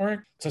agency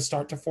network, to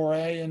start to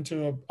foray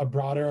into a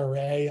broader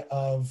array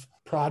of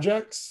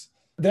projects.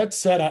 That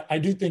said, I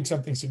do think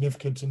something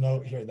significant to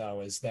note here,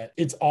 though, is that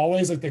it's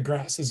always like the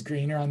grass is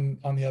greener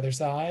on the other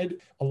side.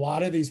 A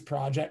lot of these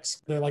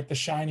projects, they're like the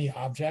shiny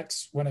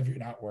objects whenever you're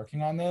not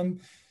working on them,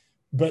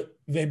 but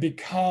they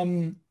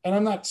become, and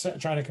I'm not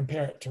trying to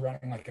compare it to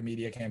running like a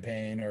media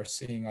campaign or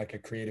seeing like a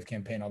creative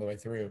campaign all the way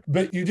through,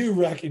 but you do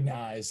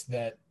recognize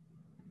that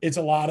it's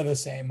a lot of the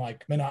same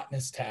like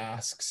monotonous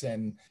tasks,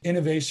 and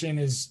innovation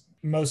is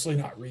mostly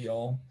not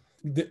real.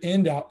 The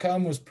end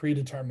outcome was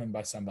predetermined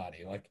by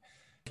somebody. Like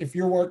if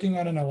you're working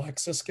on an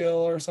Alexa skill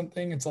or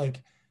something, it's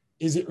like,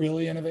 is it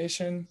really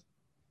innovation?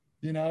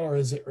 Or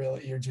is it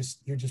really, you're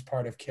just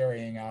part of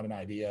carrying out an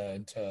idea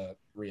into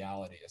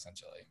reality,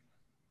 essentially.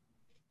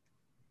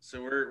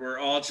 So we're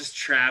all just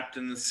trapped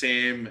in the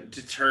same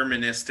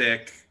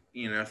deterministic,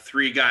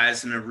 three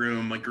guys in a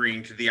room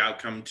agreeing to the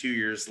outcome 2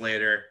 years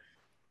later.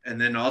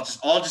 And then all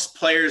just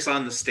players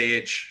on the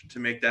stage to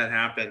make that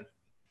happen.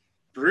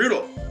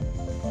 Brutal.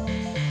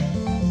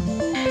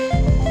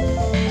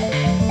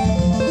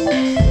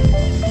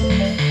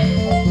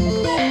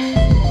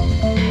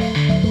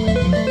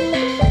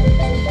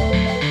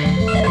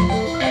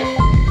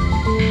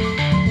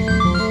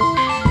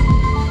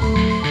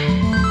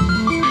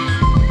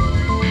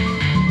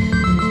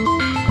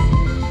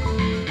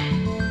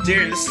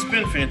 Darren, this has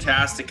been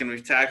fantastic, and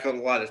we've tackled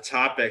a lot of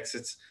topics.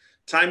 It's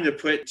time to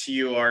put to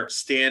you our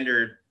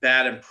standard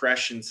bad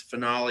impressions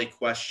finale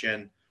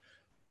question.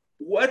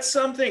 What's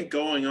something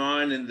going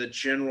on in the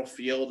general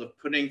field of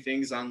putting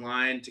things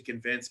online to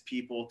convince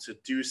people to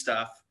do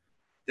stuff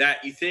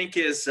that you think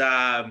is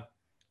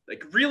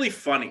like really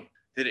funny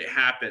that it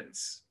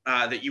happens,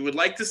 that you would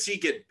like to see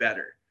get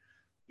better?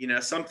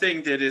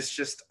 Something that is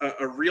just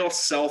a real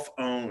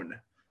self-own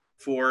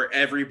for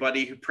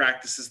everybody who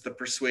practices the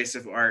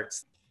persuasive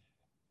arts.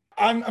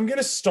 I'm going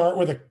to start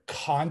with a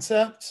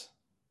concept.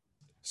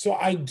 So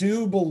I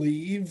do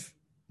believe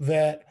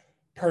that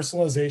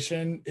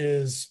personalization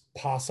is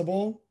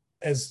possible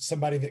as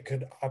somebody that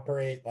could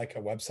operate like a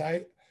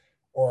website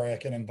or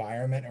like an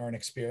environment or an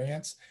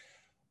experience.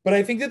 But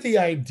I think that the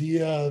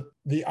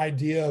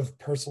idea of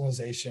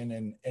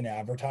personalization in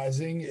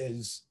advertising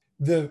is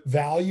the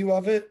value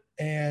of it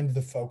and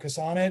the focus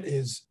on it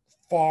is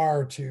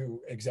far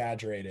too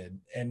exaggerated.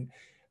 And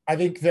I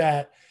think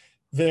that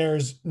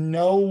there's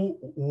no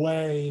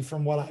way,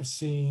 from what I've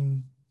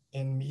seen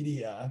in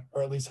media,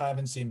 or at least I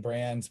haven't seen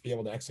brands be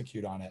able to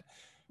execute on it,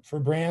 for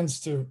brands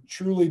to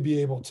truly be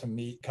able to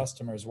meet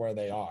customers where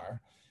they are.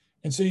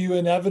 And so you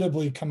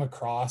inevitably come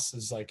across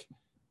as like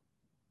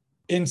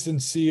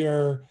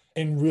insincere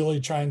and really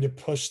trying to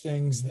push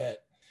things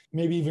that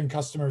maybe even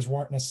customers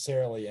weren't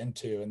necessarily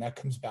into. And that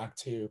comes back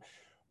to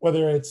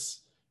whether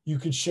it's you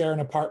could share an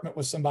apartment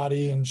with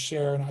somebody and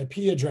share an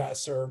IP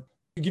address, or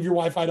you give your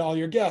Wi-Fi to all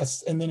your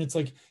guests, and then it's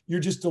like you're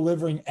just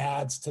delivering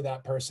ads to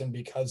that person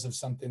because of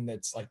something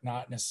that's like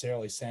not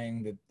necessarily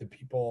saying that the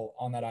people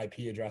on that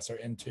IP address are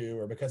into,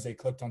 or because they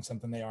clicked on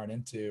something they aren't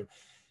into.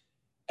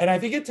 And I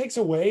think it takes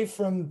away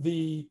from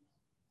the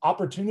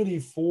opportunity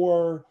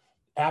for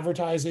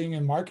advertising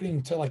and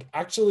marketing to like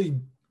actually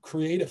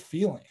create a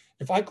feeling.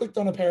 If I clicked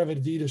on a pair of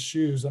Adidas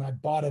shoes and I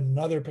bought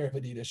another pair of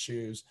Adidas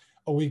shoes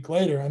a week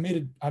later,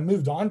 I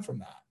moved on from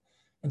that.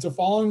 And so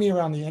following me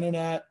around the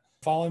internet,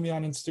 following me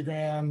on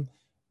Instagram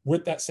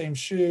with that same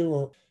shoe,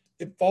 or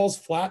it falls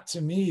flat to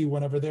me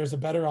whenever there's a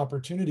better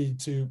opportunity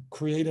to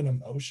create an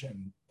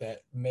emotion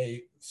that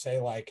may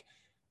say like,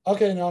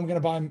 okay, now I'm going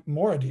to buy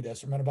more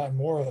Adidas. I'm going to buy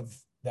more of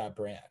that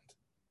brand.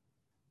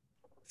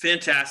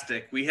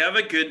 Fantastic. We have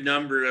a good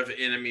number of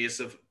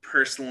enemies of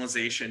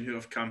personalization who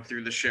have come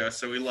through the show,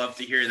 so we love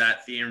to hear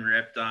that theme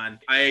ripped on.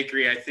 I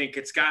agree. I think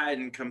it's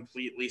gotten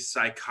completely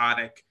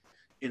psychotic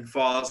and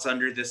falls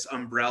under this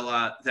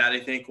umbrella that I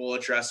think we'll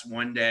address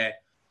one day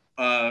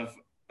of,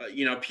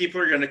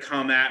 people are going to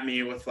come at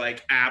me with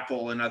like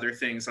Apple and other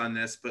things on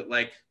this, but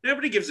like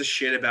nobody gives a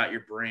shit about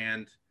your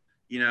brand,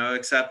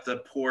 except the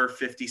poor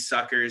 50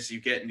 suckers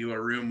you get into a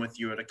room with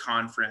you at a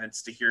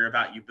conference to hear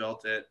about you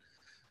built it.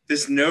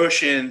 This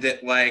notion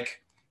that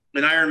like,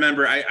 and I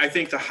remember, I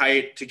think the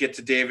height to get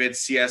to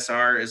David's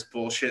CSR is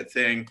bullshit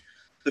thing.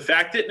 The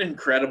fact that an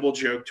incredible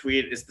joke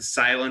tweet is the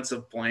silence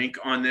of blank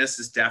on this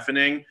is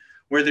deafening,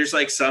 where there's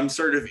like some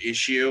sort of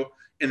issue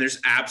and there's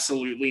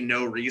absolutely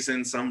no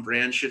reason some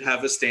brand should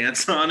have a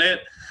stance on it.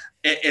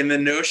 And the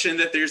notion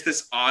that there's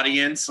this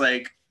audience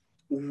like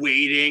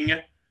waiting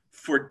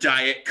for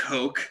Diet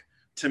Coke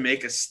to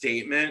make a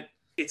statement.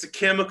 It's a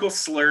chemical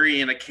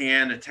slurry in a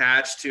can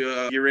attached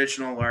to the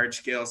original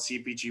large-scale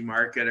CPG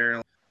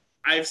marketer.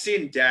 I've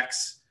seen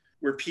decks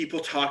where people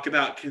talk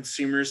about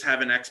consumers have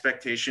an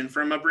expectation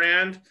from a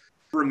brand.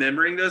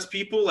 Remembering those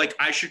people, like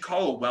I should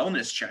call a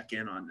wellness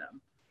check-in on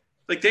them.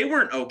 Like they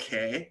weren't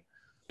okay.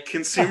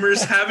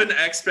 Consumers have an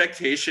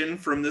expectation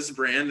from this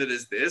brand that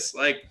is this.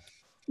 Like,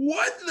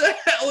 what the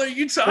hell are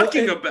you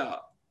talking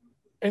about?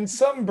 And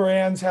some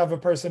brands have a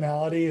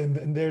personality,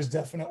 and there's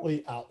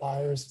definitely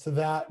outliers to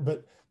that.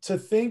 But to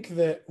think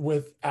that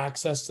with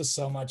access to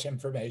so much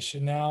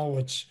information now,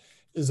 which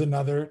is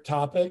another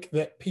topic,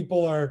 that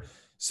people are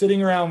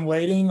sitting around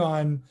waiting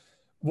on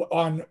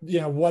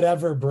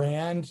whatever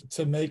brand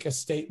to make a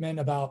statement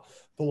about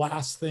the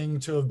last thing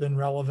to have been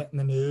relevant in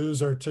the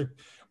news, or to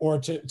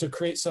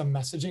create some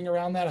messaging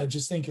around that, I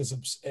just think is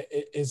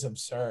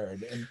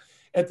absurd. And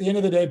at the end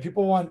of the day,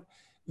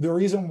 the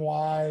reason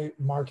why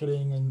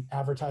marketing and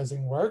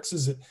advertising works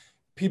is that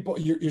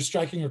you're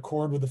striking a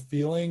chord with a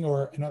feeling,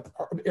 or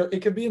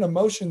it could be an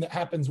emotion that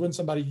happens when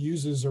somebody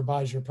uses or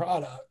buys your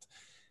product.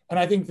 And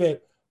I think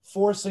that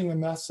forcing the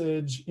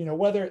message,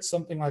 whether it's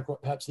something like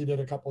what Pepsi did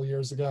a couple of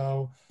years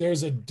ago,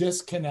 there's a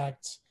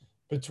disconnect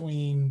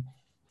between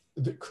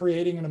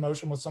creating an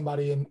emotion with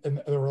somebody and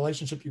the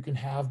relationship you can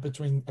have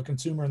between a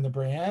consumer and the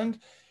brand.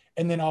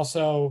 And then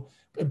also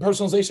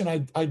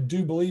personalization, I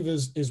do believe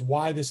is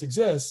why this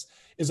exists,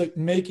 is like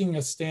making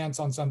a stance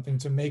on something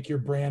to make your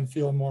brand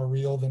feel more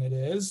real than it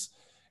is.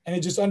 And it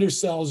just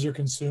undersells your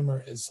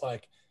consumer as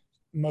like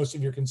most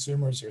of your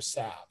consumers are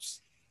saps.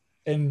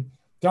 And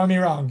don't get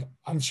me wrong,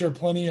 I'm sure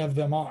plenty of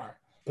them are,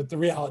 but the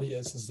reality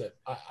is that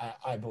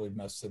I believe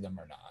most of them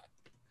are not.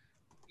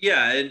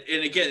 Yeah,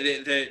 and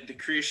again, the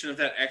creation of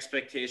that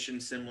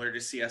expectation similar to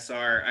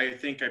CSR, I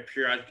think I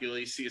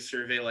periodically see a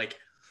survey like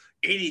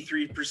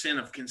 83%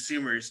 of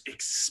consumers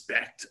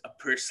expect a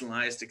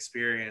personalized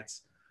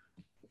experience.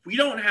 We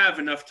don't have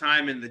enough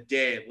time in the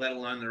day, let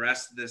alone the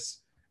rest of this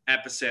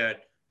episode,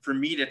 for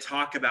me to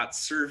talk about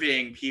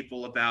surveying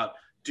people about,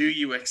 do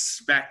you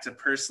expect a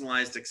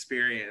personalized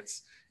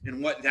experience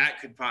and what that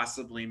could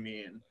possibly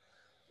mean?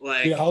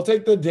 Yeah, I'll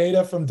take the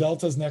data from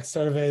Delta's next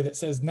survey that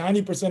says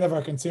 90% of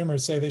our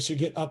consumers say they should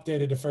get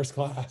updated to first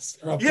class.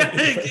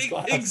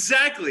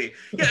 Exactly.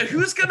 Yeah,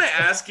 who's going to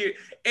ask you,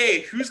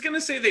 A, who's going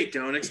to say they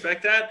don't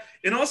expect that?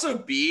 And also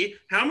B,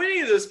 how many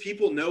of those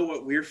people know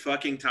what we're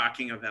fucking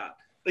talking about?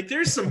 Like,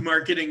 there's some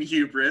marketing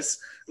hubris.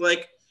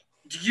 Like,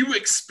 do you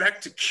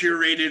expect a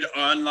curated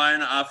online,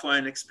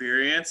 offline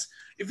experience?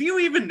 If you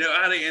even know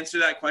how to answer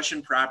that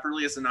question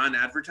properly as a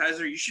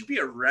non-advertiser, you should be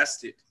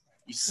arrested.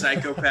 You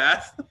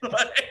psychopath.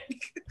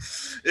 Like,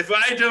 if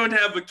I don't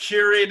have a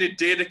curated,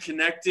 data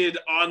connected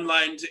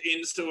online to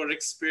in-store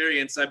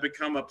experience, I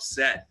become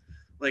upset.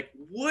 Like,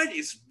 what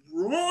is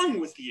wrong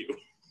with you?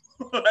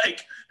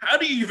 Like, how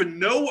do you even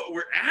know what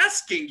we're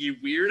asking, you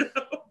weirdo?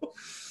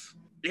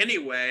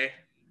 Anyway,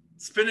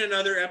 it's been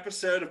another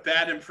episode of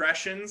Bad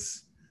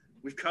Impressions.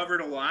 We've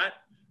covered a lot.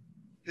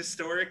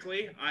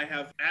 Historically, I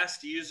have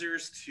asked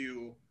users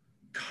to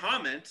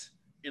comment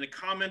in a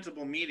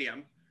commentable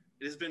medium.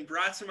 It has been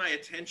brought to my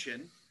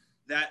attention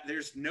that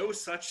there's no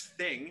such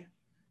thing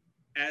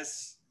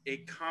as a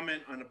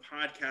comment on a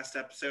podcast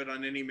episode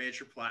on any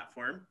major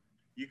platform.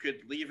 You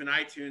could leave an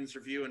iTunes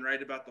review and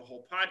write about the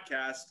whole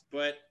podcast.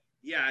 But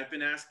yeah, I've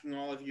been asking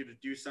all of you to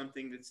do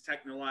something that's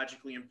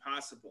technologically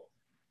impossible,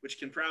 which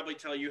can probably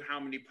tell you how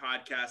many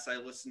podcasts I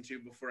listened to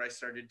before I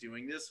started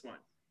doing this one.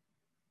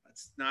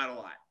 That's not a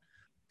lot.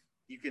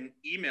 You can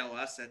email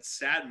us at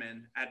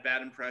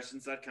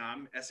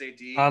sadman@badimpressions.com,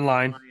 SAD.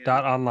 Online.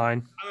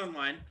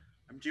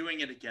 I'm doing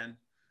it again.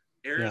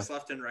 Errors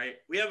left and right.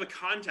 We have a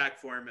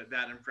contact form at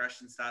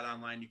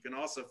badimpressions.online. You can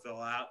also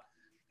fill out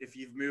if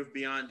you've moved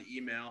beyond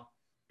email.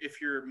 If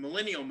you're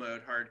millennial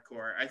mode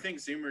hardcore, I think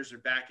Zoomers are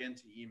back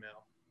into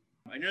email.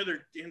 I know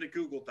they're into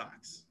Google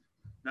Docs.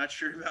 Not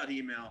sure about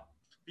email.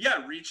 But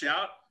yeah, reach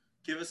out.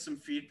 Give us some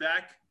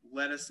feedback.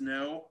 Let us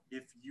know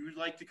if you'd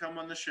like to come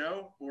on the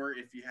show or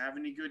if you have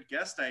any good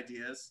guest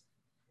ideas.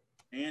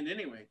 And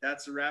anyway,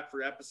 that's a wrap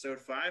for episode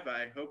 5.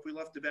 I hope we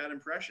left a bad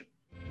impression.